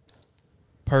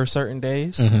per certain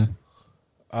days.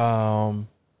 Mm-hmm.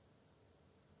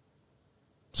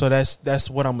 So that's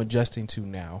what I'm adjusting to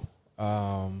now.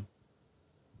 I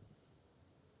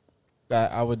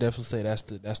would definitely say that's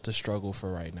the struggle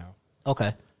for right now.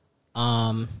 Okay.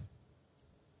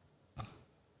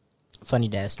 Funny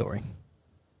dad story.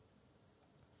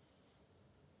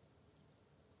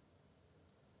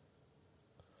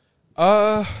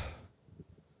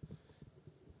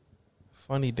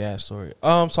 Funny dad story.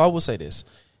 So I will say this.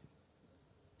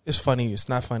 It's funny, it's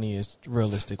not funny, it's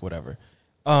realistic, whatever.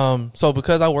 So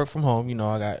because I work from home,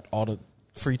 I got all the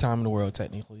free time in the world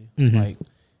technically. Mm-hmm. Like,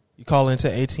 You call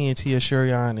into AT&T or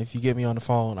Shurion. If you get me on the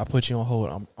phone, I put you on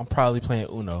hold. I'm probably playing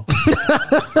Uno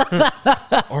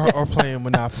or playing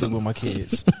Monopoly with my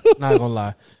kids. Not gonna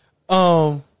lie.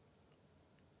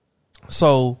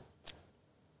 So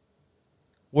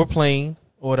we're playing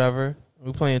or whatever.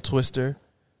 We're playing Twister.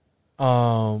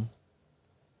 Playing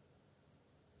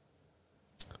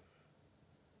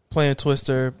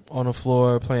Twister on the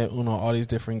floor, playing Uno, all these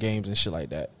different games and shit like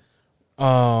that.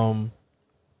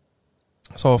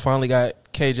 So I finally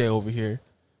got KJ over here,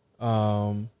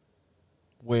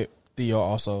 with Theo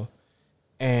also,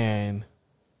 and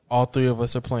all three of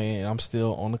us are playing. I'm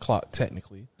still on the clock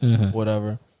technically,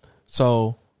 whatever.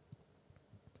 So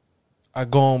I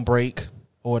go on break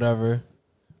or whatever.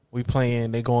 We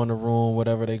playing. They go in the room,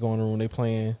 whatever. They go in the room. They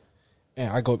playing,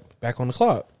 and I go back on the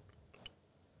clock.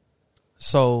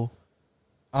 So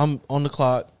I'm on the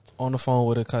clock, on the phone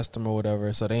with a customer or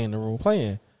whatever. So they in the room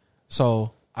playing.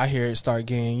 So I hear it start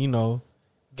getting,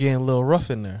 getting a little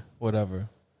rough in there, whatever.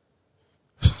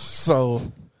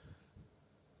 So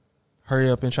hurry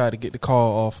up and try to get the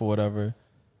call off or whatever.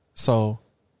 So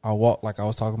I walk, like I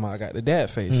was talking about, I got the dad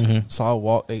face. So I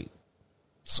walk, they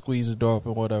squeeze the door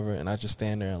open, whatever, and I just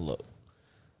stand there and look.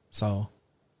 So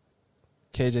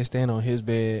KJ standing on his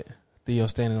bed, Theo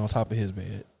standing on top of his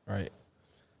bed, right?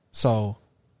 So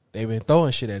they've been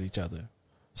throwing shit at each other.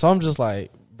 So I'm just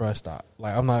like, bruh, stop.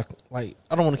 Like, I'm not, like,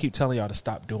 I don't want to keep telling y'all to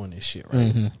stop doing this shit,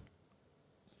 right?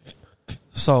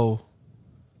 So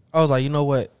I was like, you know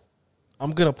what? I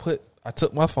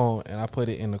took my phone and I put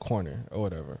it in the corner or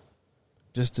whatever,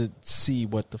 just to see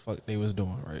what the fuck they was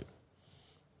doing, right?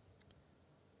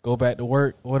 Go back to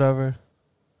work, whatever.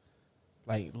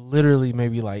 Like, literally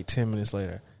maybe like 10 minutes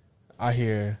later, I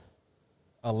hear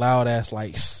a loud ass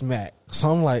like smack.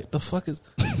 So I'm like, the fuck is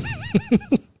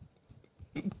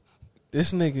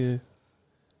this nigga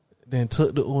then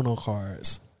took the Uno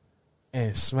cards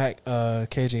and smacked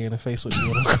KJ in the face with the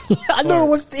Uno cards. I know it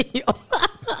was Theo.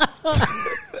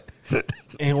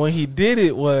 And when he did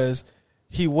it was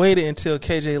he waited until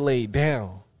KJ laid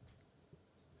down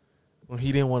when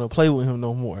he didn't want to play with him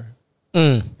no more.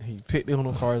 And he picked the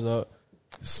Uno cards up,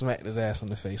 smacked his ass in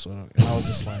the face with him. And I was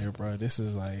just like, bro, this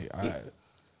is like,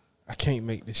 I can't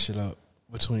make this shit up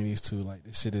between these two. Like,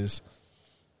 this is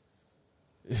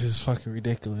fucking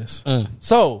ridiculous.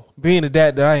 So, being the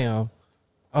dad that I am,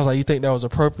 I was like, you think that was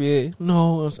appropriate?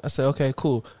 No. I said, okay,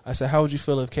 cool. I said, how would you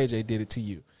feel if KJ did it to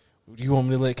you? Would you want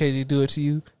me to let KJ do it to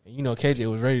you? And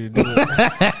KJ was ready to do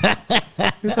it.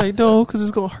 He was like, no, because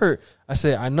it's going to hurt. I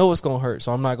said, I know it's going to hurt,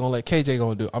 so I'm not going to let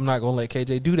KJ do it. I'm not going to let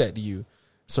KJ do that to you.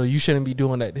 So you shouldn't be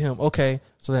doing that to him. Okay.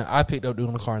 So then I picked up the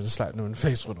Uno cards and slapped him in the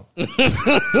face with them.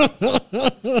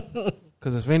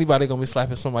 Because if anybody going to be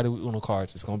slapping somebody with Uno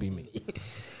cards, it's going to be me.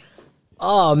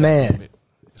 Oh, man.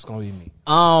 It's going to be me.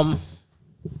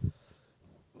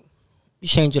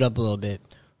 Change it up a little bit.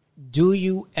 Do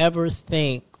you ever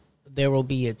think there will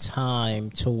be a time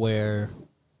to where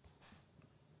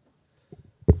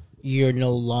you're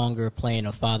no longer playing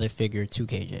a father figure to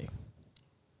KJ?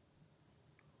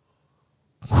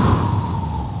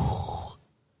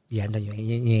 Yeah, no, you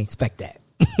ain't expect that.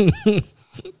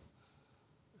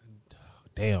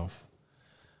 Damn.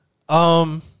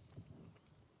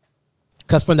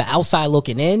 Because from the outside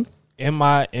looking in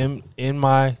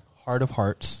my heart of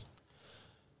hearts,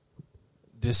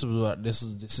 this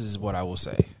is what I will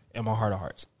say. In my heart of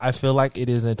hearts, I feel like it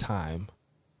is a time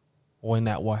when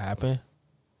that will happen,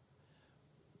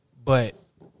 but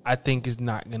I think it's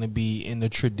not going to be in the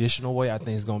traditional way. I think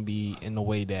it's going to be in the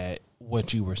way that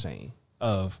what you were saying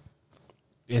of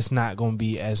it's not going to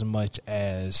be as much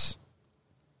as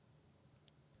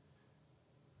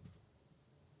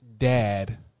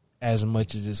dad as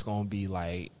much as it's going to be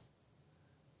like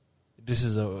this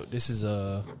is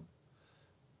a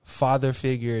father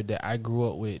figure that I grew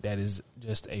up with that is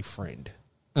just a friend.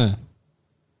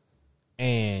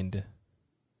 And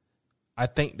I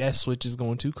think that switch is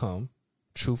going to come.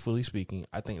 Truthfully speaking,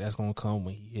 I think that's going to come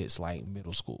when he hits like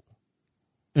middle school.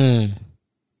 I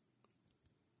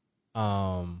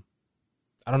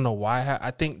don't know why.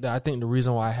 I think the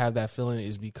reason why I have that feeling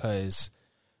is because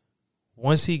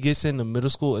once he gets into middle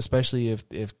school, especially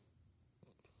if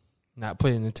not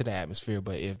putting it into the atmosphere,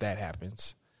 but if that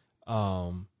happens,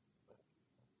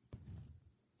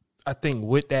 I think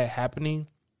with that happening,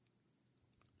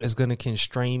 it's going to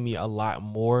constrain me a lot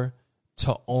more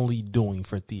to only doing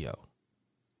for Theo.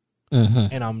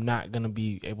 And I'm not going to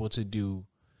be able to do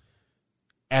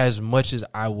as much as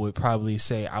I would probably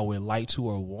say I would like to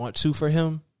or want to for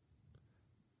him,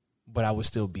 but I would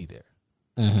still be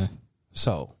there.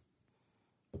 So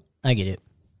I get it.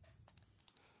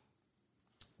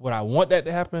 Would I want that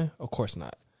to happen? Of course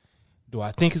not. Do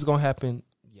I think it's gonna happen?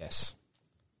 Yes.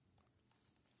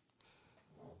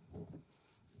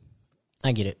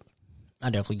 I get it.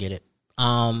 I definitely get it.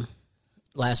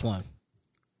 Last one.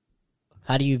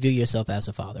 How do you view yourself as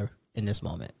a father in this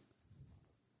moment?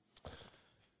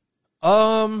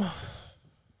 I'm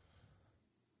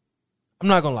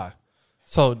not gonna lie.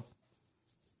 So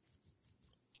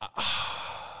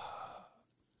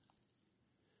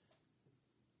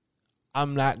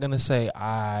I'm not gonna say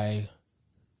I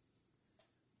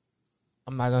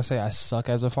suck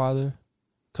as a father,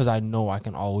 because I know I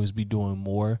can always be doing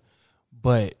more.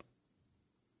 But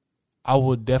I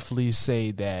would definitely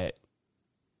say that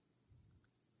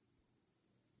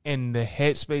in the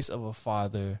headspace of a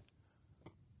father,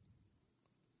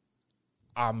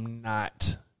 I'm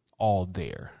not all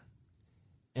there.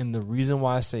 And the reason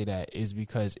why I say that is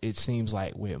because it seems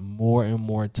like with more and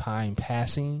more time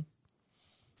passing,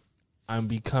 I'm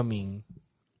becoming,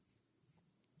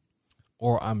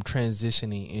 or I'm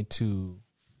transitioning into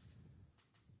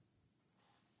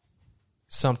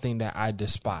something that I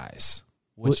despise,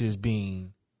 which is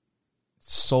being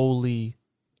solely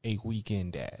a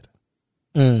weekend dad.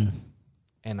 And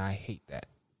I hate that.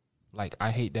 Like,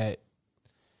 I hate that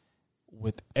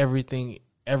with everything,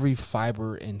 every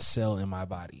fiber and cell in my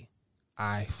body.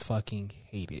 I fucking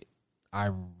hate it.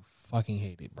 I fucking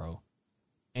hate it, bro.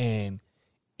 And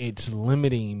it's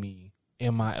limiting me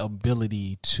in my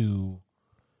ability to,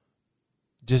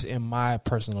 just in my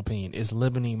personal opinion, it's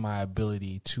limiting my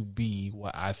ability to be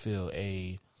what I feel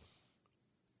a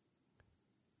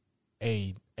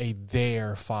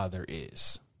their father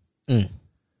is.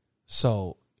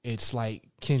 So it's like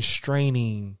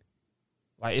constraining,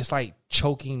 like it's like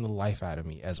choking the life out of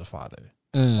me as a father,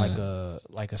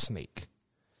 like a snake.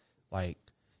 Like,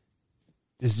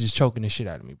 this is just choking the shit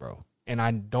out of me, bro. And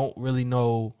I don't really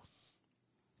know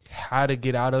how to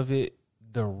get out of it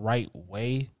the right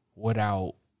way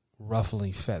without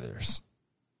ruffling feathers.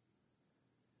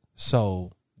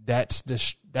 So that's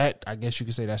that I guess you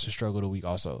could say that's the struggle of the week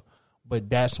also. But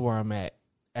that's where I'm at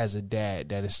as a dad,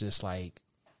 that it's just like,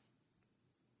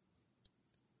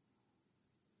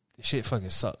 shit fucking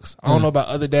sucks. I don't know about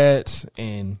other dads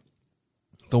and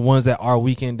the ones that are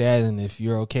weekend dads, and if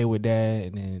you're okay with that,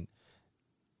 and then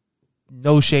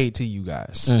no shade to you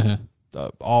guys.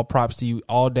 All props to you,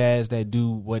 all dads that do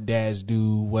what dads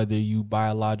do, whether you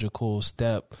biological,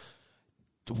 step,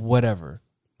 whatever,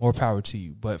 more power to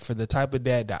you. But for the type of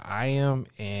dad that I am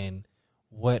and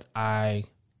what I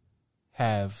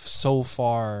have so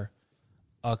far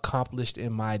accomplished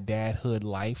in my dadhood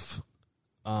life,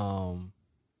 I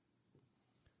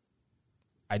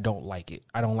don't like it.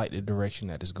 I don't like the direction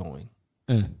that it's going.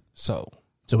 So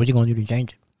what you gonna do to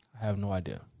change it? I have no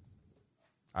idea.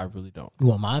 I really don't. You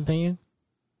want my opinion?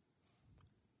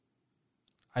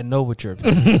 I know what your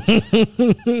opinion is.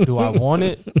 Do I want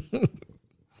it?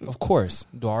 Of course.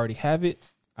 Do I already have it?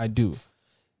 I do.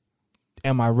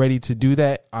 Am I ready to do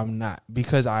that? I'm not.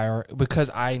 Because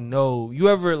I know, you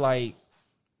ever like,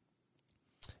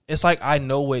 it's like I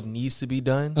know what needs to be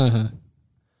done.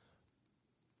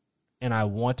 And I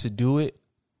want to do it,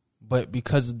 but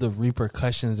because of the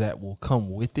repercussions that will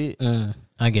come with it,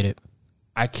 I get it.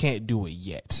 I can't do it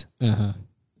yet.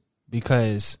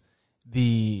 Because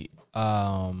it's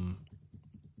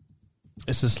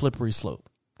a slippery slope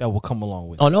that will come along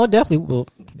with it. Oh, no, it definitely will.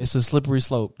 It's a slippery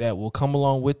slope that will come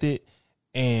along with it.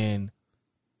 And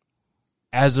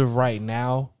as of right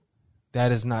now,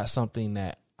 that is not something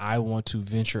that I want to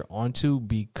venture onto,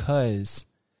 because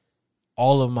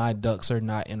all of my ducks are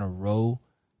not in a row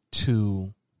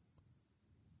to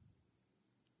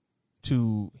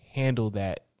handle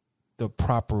that the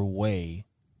proper way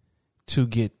to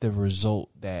get the result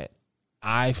that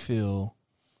I feel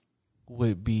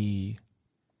would be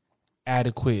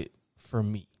adequate for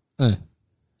me. I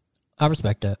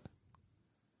respect that.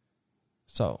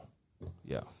 So,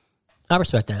 yeah. I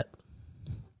respect that.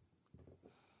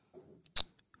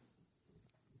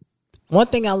 One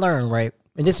thing I learned, right,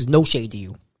 and this is no shade to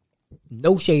you,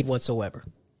 no shade whatsoever,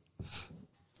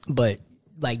 but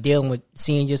like dealing with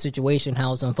seeing your situation,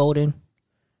 how it's unfolding,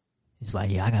 it's like,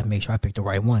 yeah, I gotta make sure I pick the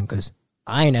right one, because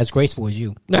I ain't as graceful as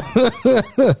you.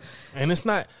 And it's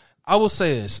not, I will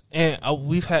say this, and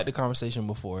we've had the conversation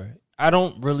before. I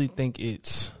don't really think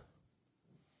it's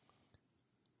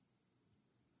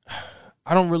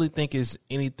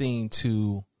anything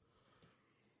to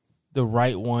the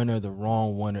right one or the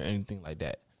wrong one or anything like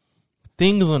that.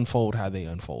 Things unfold how they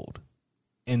unfold.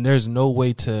 And there's no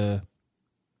way to,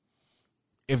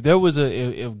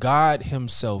 if God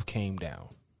himself came down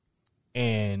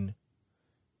and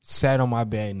sat on my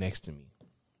bed next to me,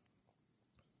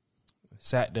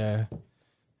 sat there,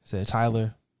 said,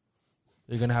 Tyler,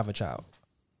 you're going to have a child,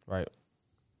 right?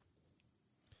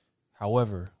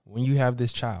 However, when you have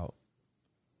this child,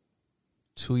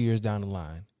 2 years down the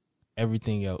line,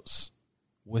 everything else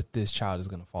with this child is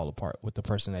going to fall apart with the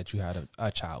person that you had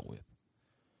a child with.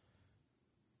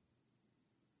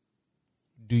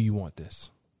 Do you want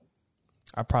this?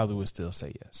 I probably would still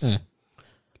say yes. And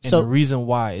So- the reason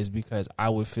why is because I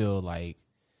would feel like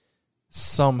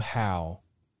somehow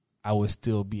I would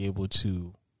still be able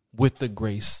to, with the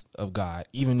grace of God,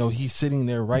 even though he's sitting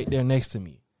there right there next to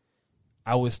me,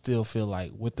 I would still feel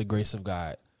like with the grace of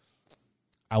God,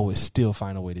 I would still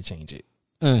find a way to change it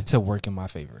to work in my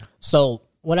favor. So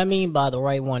what I mean by the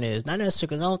right one is not necessarily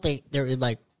because I don't think there is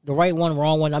like the right one,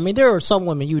 wrong one. I mean, there are some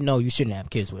women you know you shouldn't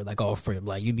have kids with, like all for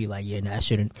like you'd be like, yeah, nah, I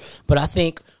shouldn't. But I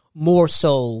think more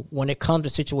so when it comes to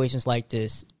situations like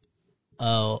this,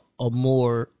 a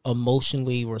more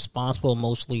emotionally responsible,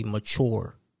 emotionally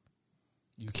mature.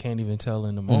 You can't even tell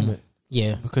in the moment.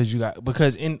 Yeah, Because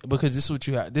this is what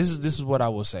you have. This is what I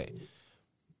will say.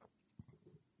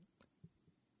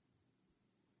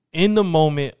 In the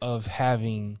moment of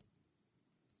having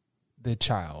the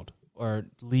child or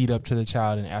lead up to the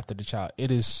child and after the child,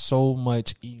 it is so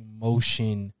much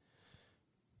emotion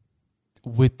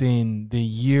within the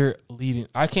year leading.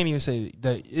 I can't even say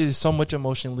that it is so much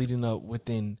emotion leading up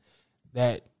within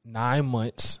that 9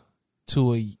 months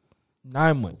to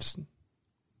 9 months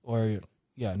or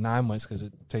 9 months because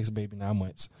it takes a baby 9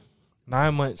 months.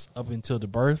 9 months up until the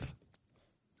birth.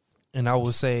 And I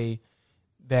will say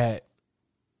that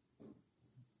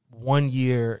 1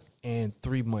 year and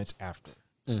 3 months after.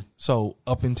 So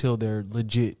up until they're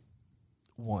legit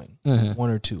one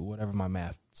or two, whatever my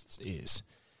math is.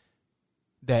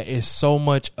 That is so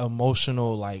much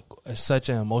emotional, like such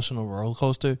an emotional roller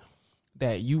coaster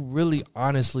that you really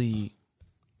honestly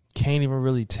can't even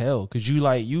really tell. Cause you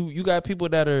got people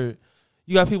that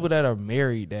are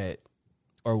married that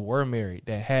or were married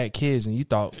that had kids and you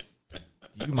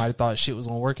might have thought shit was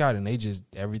gonna work out and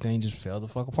everything just fell the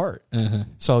fuck apart.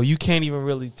 So you can't even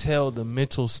really tell the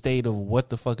mental state of what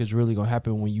the fuck is really gonna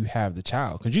happen when you have the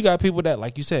child. Cause you got people that,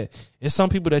 like you said, it's some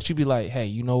people that you be like, hey,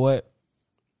 you know what?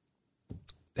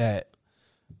 That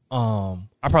I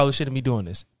probably shouldn't be doing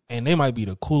this. And they might be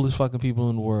the coolest fucking people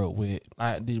in the world. One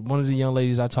of the young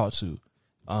ladies I talked to,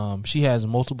 she has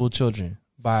multiple children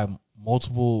by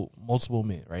multiple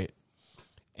men, right?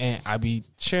 And I be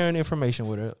sharing information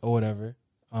with her or whatever.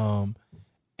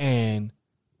 And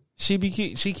she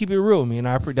keep it real with me, and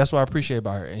that's what I appreciate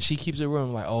about her. And she keeps it real.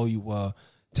 I'm like, oh,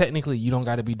 technically you don't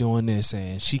got to be doing this,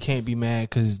 and she can't be mad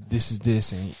because this is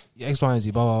this and X, Y, and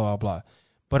Z, blah blah blah blah.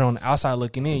 But on the outside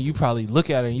looking in, you probably look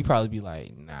at her and you probably be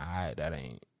like, nah, that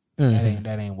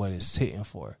ain't what it's hitting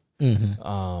for.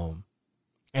 And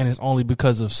it's only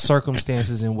because of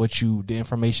circumstances and the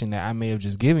information that I may have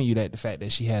just given you, that the fact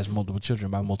that she has multiple children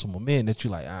by multiple men, that you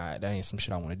like, all right, that ain't some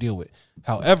shit I want to deal with.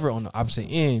 However, on the opposite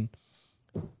end,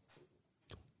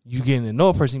 you getting to know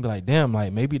a person, you be like, damn,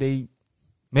 like maybe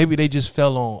they just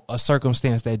fell on a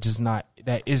circumstance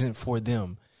that isn't for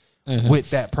them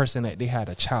with that person that they had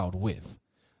a child with.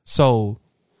 So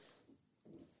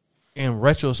in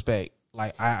retrospect,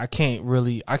 like I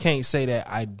can't say that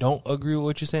I don't agree with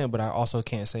what you're saying, but I also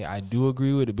can't say I do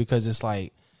agree with it, because it's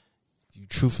like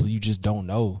you just don't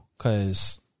know.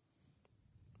 Because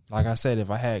like I said,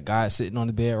 if I had God sitting on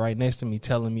the bed right next to me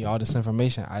telling me all this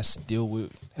information, I still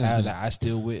would have that. I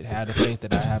still would have the faith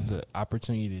that I have the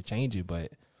opportunity to change it,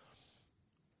 but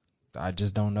I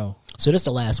just don't know. So this is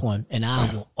the last one, and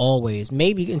I will always,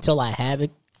 maybe until I have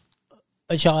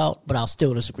a child, but I'll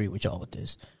still disagree with y'all with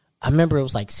this. I remember it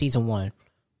was like season 1,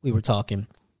 we were talking,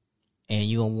 and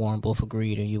you and Warren both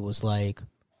agreed, and you was like,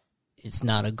 it's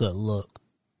not a good look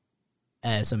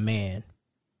as a man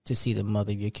to see the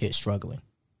mother of your kid struggling.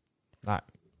 Not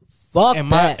Fuck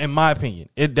that. In my opinion.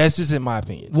 That's just in my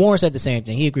opinion. Warren said the same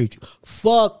thing. He agreed with you.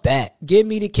 Fuck that. Give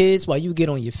me the kids while you get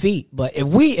on your feet. But if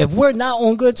we're not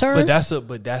on good terms,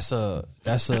 but that's a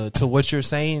to what you're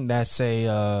saying, that's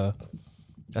a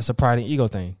pride and ego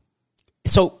thing.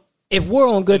 So if we're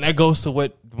on good, and that goes to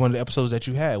what one of the episodes that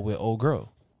you had with old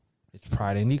girl. It's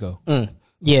pride and ego.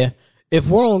 Yeah. If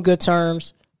we're on good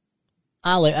terms,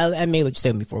 I may let you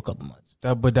stay with me for a couple months.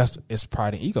 But it's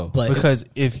pride and ego. But because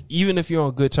even if you're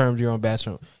on good terms, you're on bad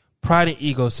terms. Pride and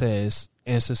ego says,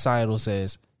 and societal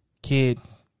says, kid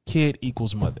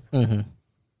equals mother.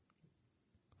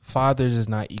 Father does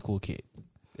not equal kid.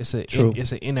 It's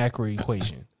an inaccurate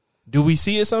equation. Do we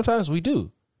see it sometimes? We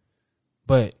do,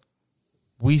 but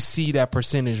we see that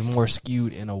percentage more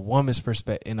skewed in a woman's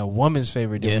perspective, in a woman's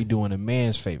favor, than we do in a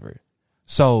man's favor.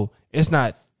 So it's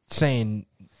not saying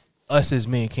us as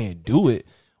men can't do it.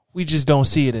 we just don't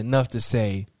see it enough to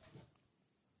say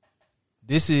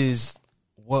this is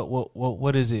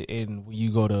what is it. And when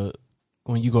you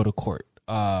go to court,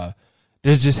 there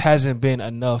just hasn't been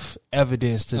enough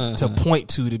evidence to point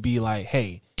to be like,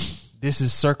 hey, this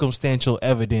is circumstantial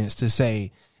evidence to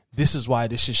say this is why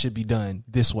this shit should be done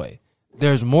this way.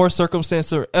 There's more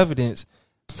circumstantial evidence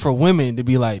for women to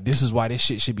be like, this is why this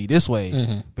shit should be this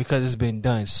way, because it's been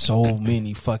done so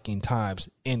many fucking times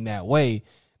in that way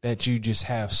that you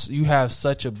have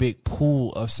such a big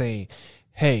pool of saying,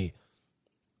 hey,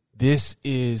 this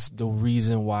is the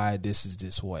reason why this is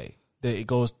this way. That it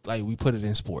goes like we put it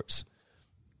in sports.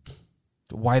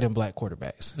 The white and black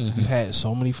quarterbacks. You've had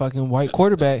so many fucking white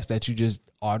quarterbacks that you just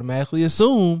automatically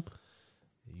assume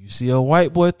you see a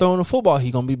white boy throwing a football, he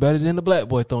gonna be better than the black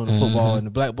boy throwing the football, and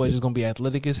the black boy just gonna be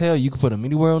athletic as hell. You can put him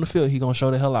anywhere on the field, he gonna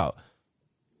show the hell out.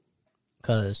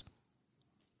 Cause,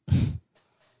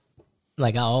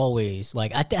 like I always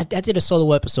I did a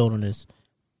solo episode on this,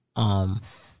 and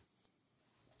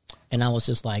I was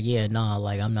just like, yeah, nah,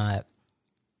 like I'm not.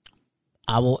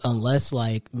 I will, unless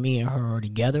like me and her are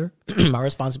together. My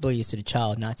responsibility is to the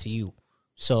child, not to you.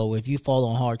 So if you fall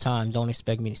on hard times, don't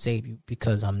expect me to save you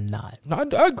because I'm not. No,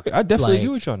 I agree. I definitely agree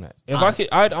with you on that. If I could,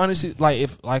 I'd honestly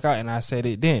I said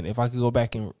it then. If I could go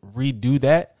back and redo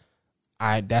that,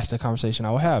 that's the conversation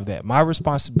I would have. That my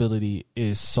responsibility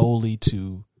is solely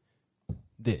to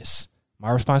this.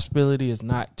 My responsibility is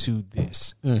not to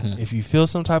this. If you feel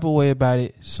some type of way about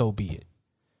it, so be it.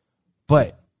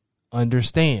 But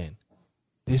understand,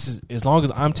 this is, as long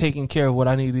as I'm taking care of what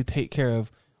I need to take care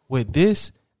of with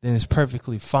this, then it's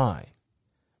perfectly fine.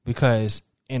 Because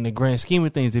in the grand scheme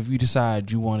of things, if you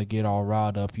decide you want to get all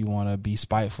riled up, you want to be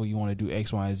spiteful, you want to do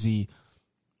X, Y, and Z,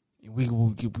 you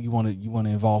want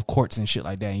to involve courts and shit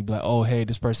like that. And you be like, oh, hey,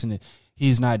 this person,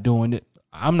 he's not doing it.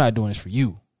 I'm not doing this for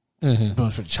you. I'm doing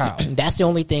it for the child. That's the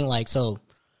only thing. Like, so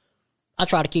I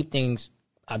try to keep things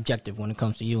objective when it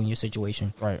comes to you and your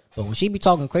situation. Right. But when she be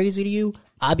talking crazy to you,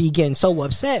 I be getting so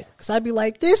upset because I be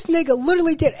like, this nigga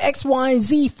literally did X, Y, and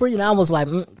Z for you. And I was like,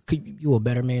 you a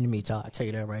better man than me, Todd. I tell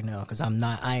you that right now, because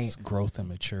It's growth and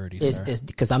maturity, sir. It's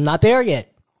because I'm not there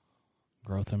yet.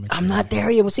 Growth and maturity. I'm not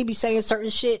there yet. When she be saying certain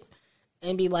shit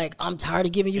and be like, I'm tired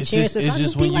of giving you chances. It's I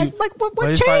just just be like,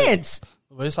 what chance?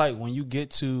 But it's like when you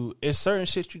get to, it's certain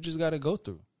shit you just got to go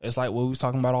through. It's like what we was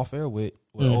talking about off air with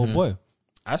old boy.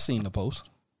 I seen the post.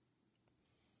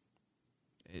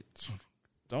 It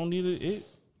don't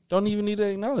even need to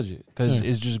acknowledge it because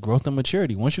it's just growth and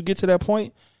maturity. Once you get to that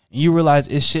point and you realize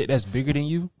it's shit that's bigger than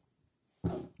you,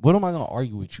 what am I gonna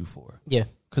argue with you for? Yeah,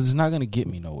 because it's not gonna get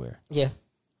me nowhere. Yeah,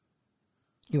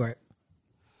 you right.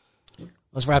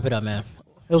 Let's wrap it up, man.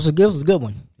 It was a good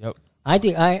one. Yep. I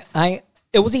think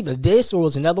it was either this or it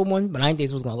was another one, but I didn't think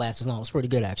this was gonna last as long. It was pretty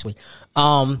good actually.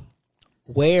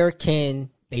 Where can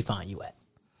they find you at?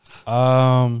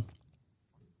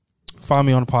 Find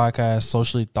me on the podcast,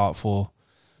 Socially Thoughtful,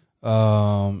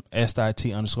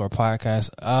 SIT_podcast.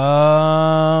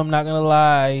 I'm not gonna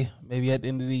lie, maybe at the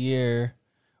end of the year,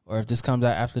 or if this comes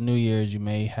out after New Year's, you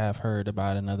may have heard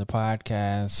about another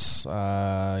podcast.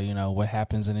 What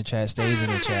happens in the chat stays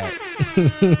in the chat.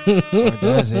 Or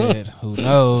does it? Who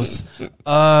knows?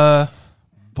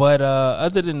 But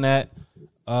other than that,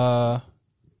 I'm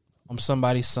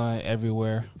somebody's son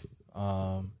everywhere.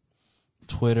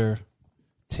 Twitter,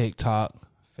 TikTok,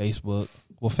 Facebook.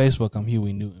 Well, Facebook, I'm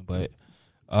Huey Newton, but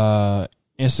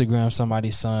Instagram,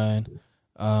 somebody's son.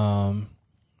 I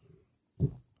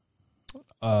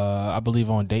believe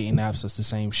on dating apps, it's the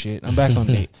same shit. I'm back on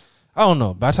date. I don't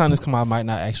know. By the time this come out, I might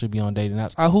not actually be on dating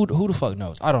apps. Who the fuck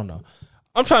knows? I don't know.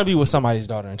 I'm trying to be with somebody's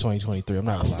daughter in 2023. I'm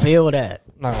not gonna lie. Feel that.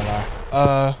 I'm not gonna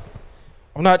lie.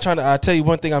 I'm not trying to. I'll tell you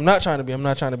one thing. I'm not trying to be. I'm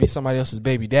not trying to be somebody else's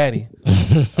baby daddy.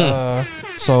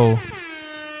 So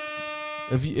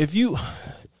if you,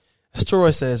 as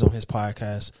Troy says on his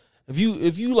podcast, if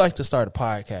you like to start a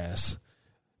podcast,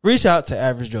 reach out to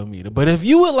Average Joe Meter. But if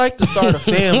you would like to start a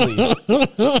family,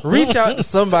 reach out to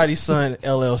Somebody's Son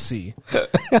LLC,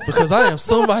 because I am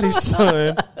somebody's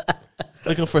son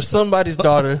looking for somebody's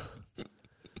daughter,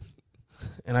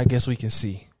 and I guess we can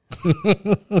see.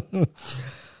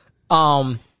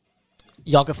 Y'all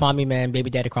can find me, man, Baby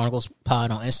Daddy Chronicles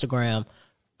Pod on Instagram,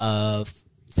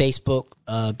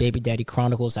 Facebook, Baby Daddy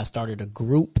Chronicles. I started a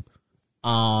group.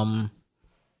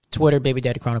 Twitter, Baby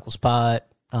Daddy Chronicles Pod.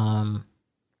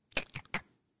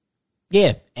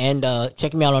 Yeah, and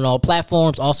check me out on all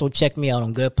platforms. Also, check me out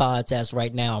on Good Pods. As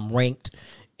right now, I'm ranked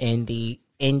in the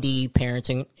indie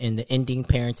parenting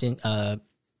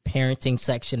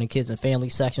section and kids and family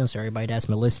section. So everybody that's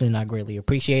been listening, I greatly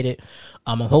appreciate it.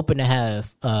 I'm hoping to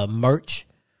have merch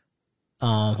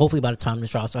Hopefully by the time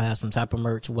this drops, I'll have some type of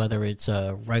merch, whether it's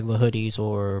regular hoodies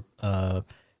or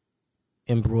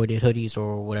embroidered hoodies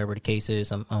or whatever the case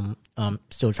is. I'm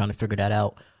still trying to figure that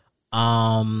out.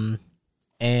 And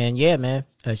yeah, man,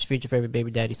 it's your favorite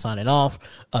baby daddy signing off.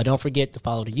 Don't forget to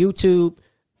follow the YouTube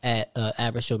at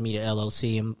Average Show Media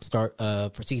LLC, and start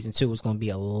for season 2. It's going to be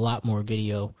a lot more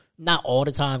video. Not all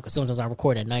the time, because sometimes I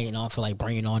record at night and I don't feel like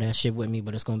bringing all that shit with me,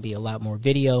 but it's going to be a lot more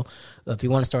video. If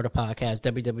you want to start a podcast,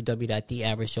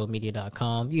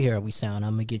 www.theaverageshowmedia.com. You hear how we sound.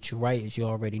 I'm going to get you right, as you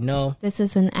already know. This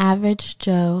is an Average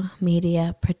Joe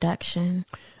Media production.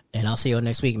 And I'll see you all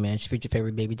next week, man. It's your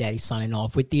favorite baby daddy signing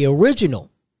off with the original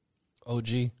OG.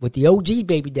 With the OG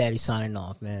baby daddy signing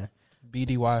off, man.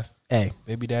 BDY. Hey.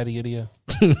 Baby daddy idiot.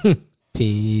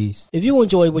 Peace. If you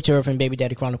enjoyed what you heard from Baby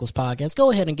Daddy Chronicles podcast,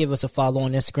 go ahead and give us a follow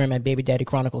on Instagram at Baby Daddy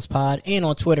Chronicles Pod and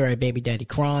on Twitter at Baby Daddy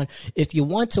Chron. If you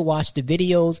want to watch the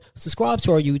videos, subscribe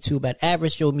to our YouTube at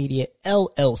Average Joe Media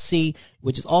LLC,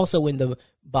 which is also in the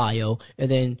bio,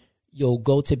 and then you'll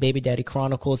go to Baby Daddy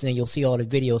Chronicles and then you'll see all the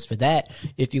videos for that.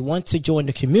 If you want to join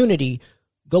the community,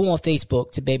 go on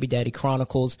Facebook to Baby Daddy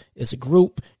Chronicles. It's a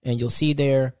group, and you'll see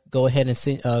there. Go ahead and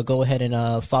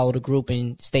follow the group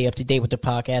and stay up to date with the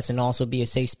podcast, and also be a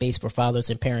safe space for fathers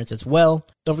and parents as well.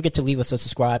 Don't forget to leave us a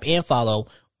subscribe and follow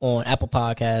on Apple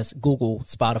Podcasts, Google,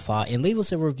 Spotify, and leave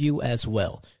us a review as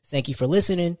well. Thank you for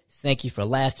listening. Thank you for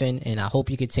laughing, and I hope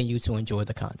you continue to enjoy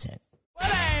the content.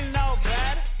 Well, ain't no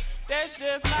better. That's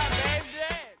just my baby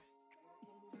dad.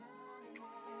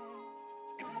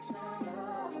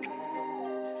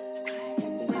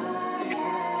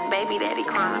 Baby Daddy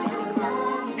Chronicles.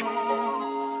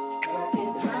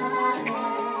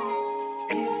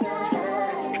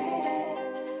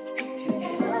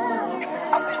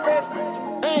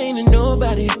 I ain't a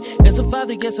nobody. As a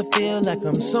father, guess I feel like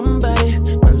I'm somebody.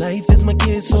 My life is my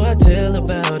kid, so I tell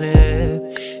about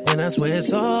it. And I swear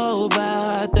it's all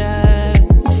about that.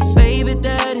 Baby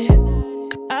daddy,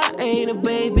 I ain't a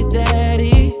baby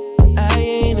daddy. I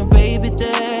ain't a baby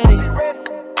daddy.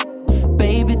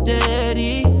 Baby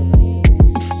daddy,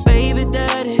 baby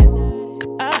daddy,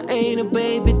 I ain't a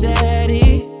baby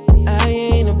daddy. I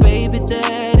ain't a baby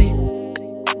daddy.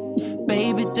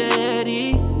 Baby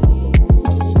daddy.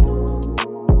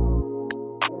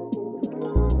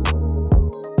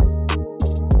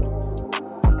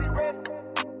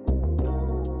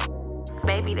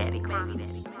 Baby Daddy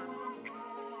Chronicles.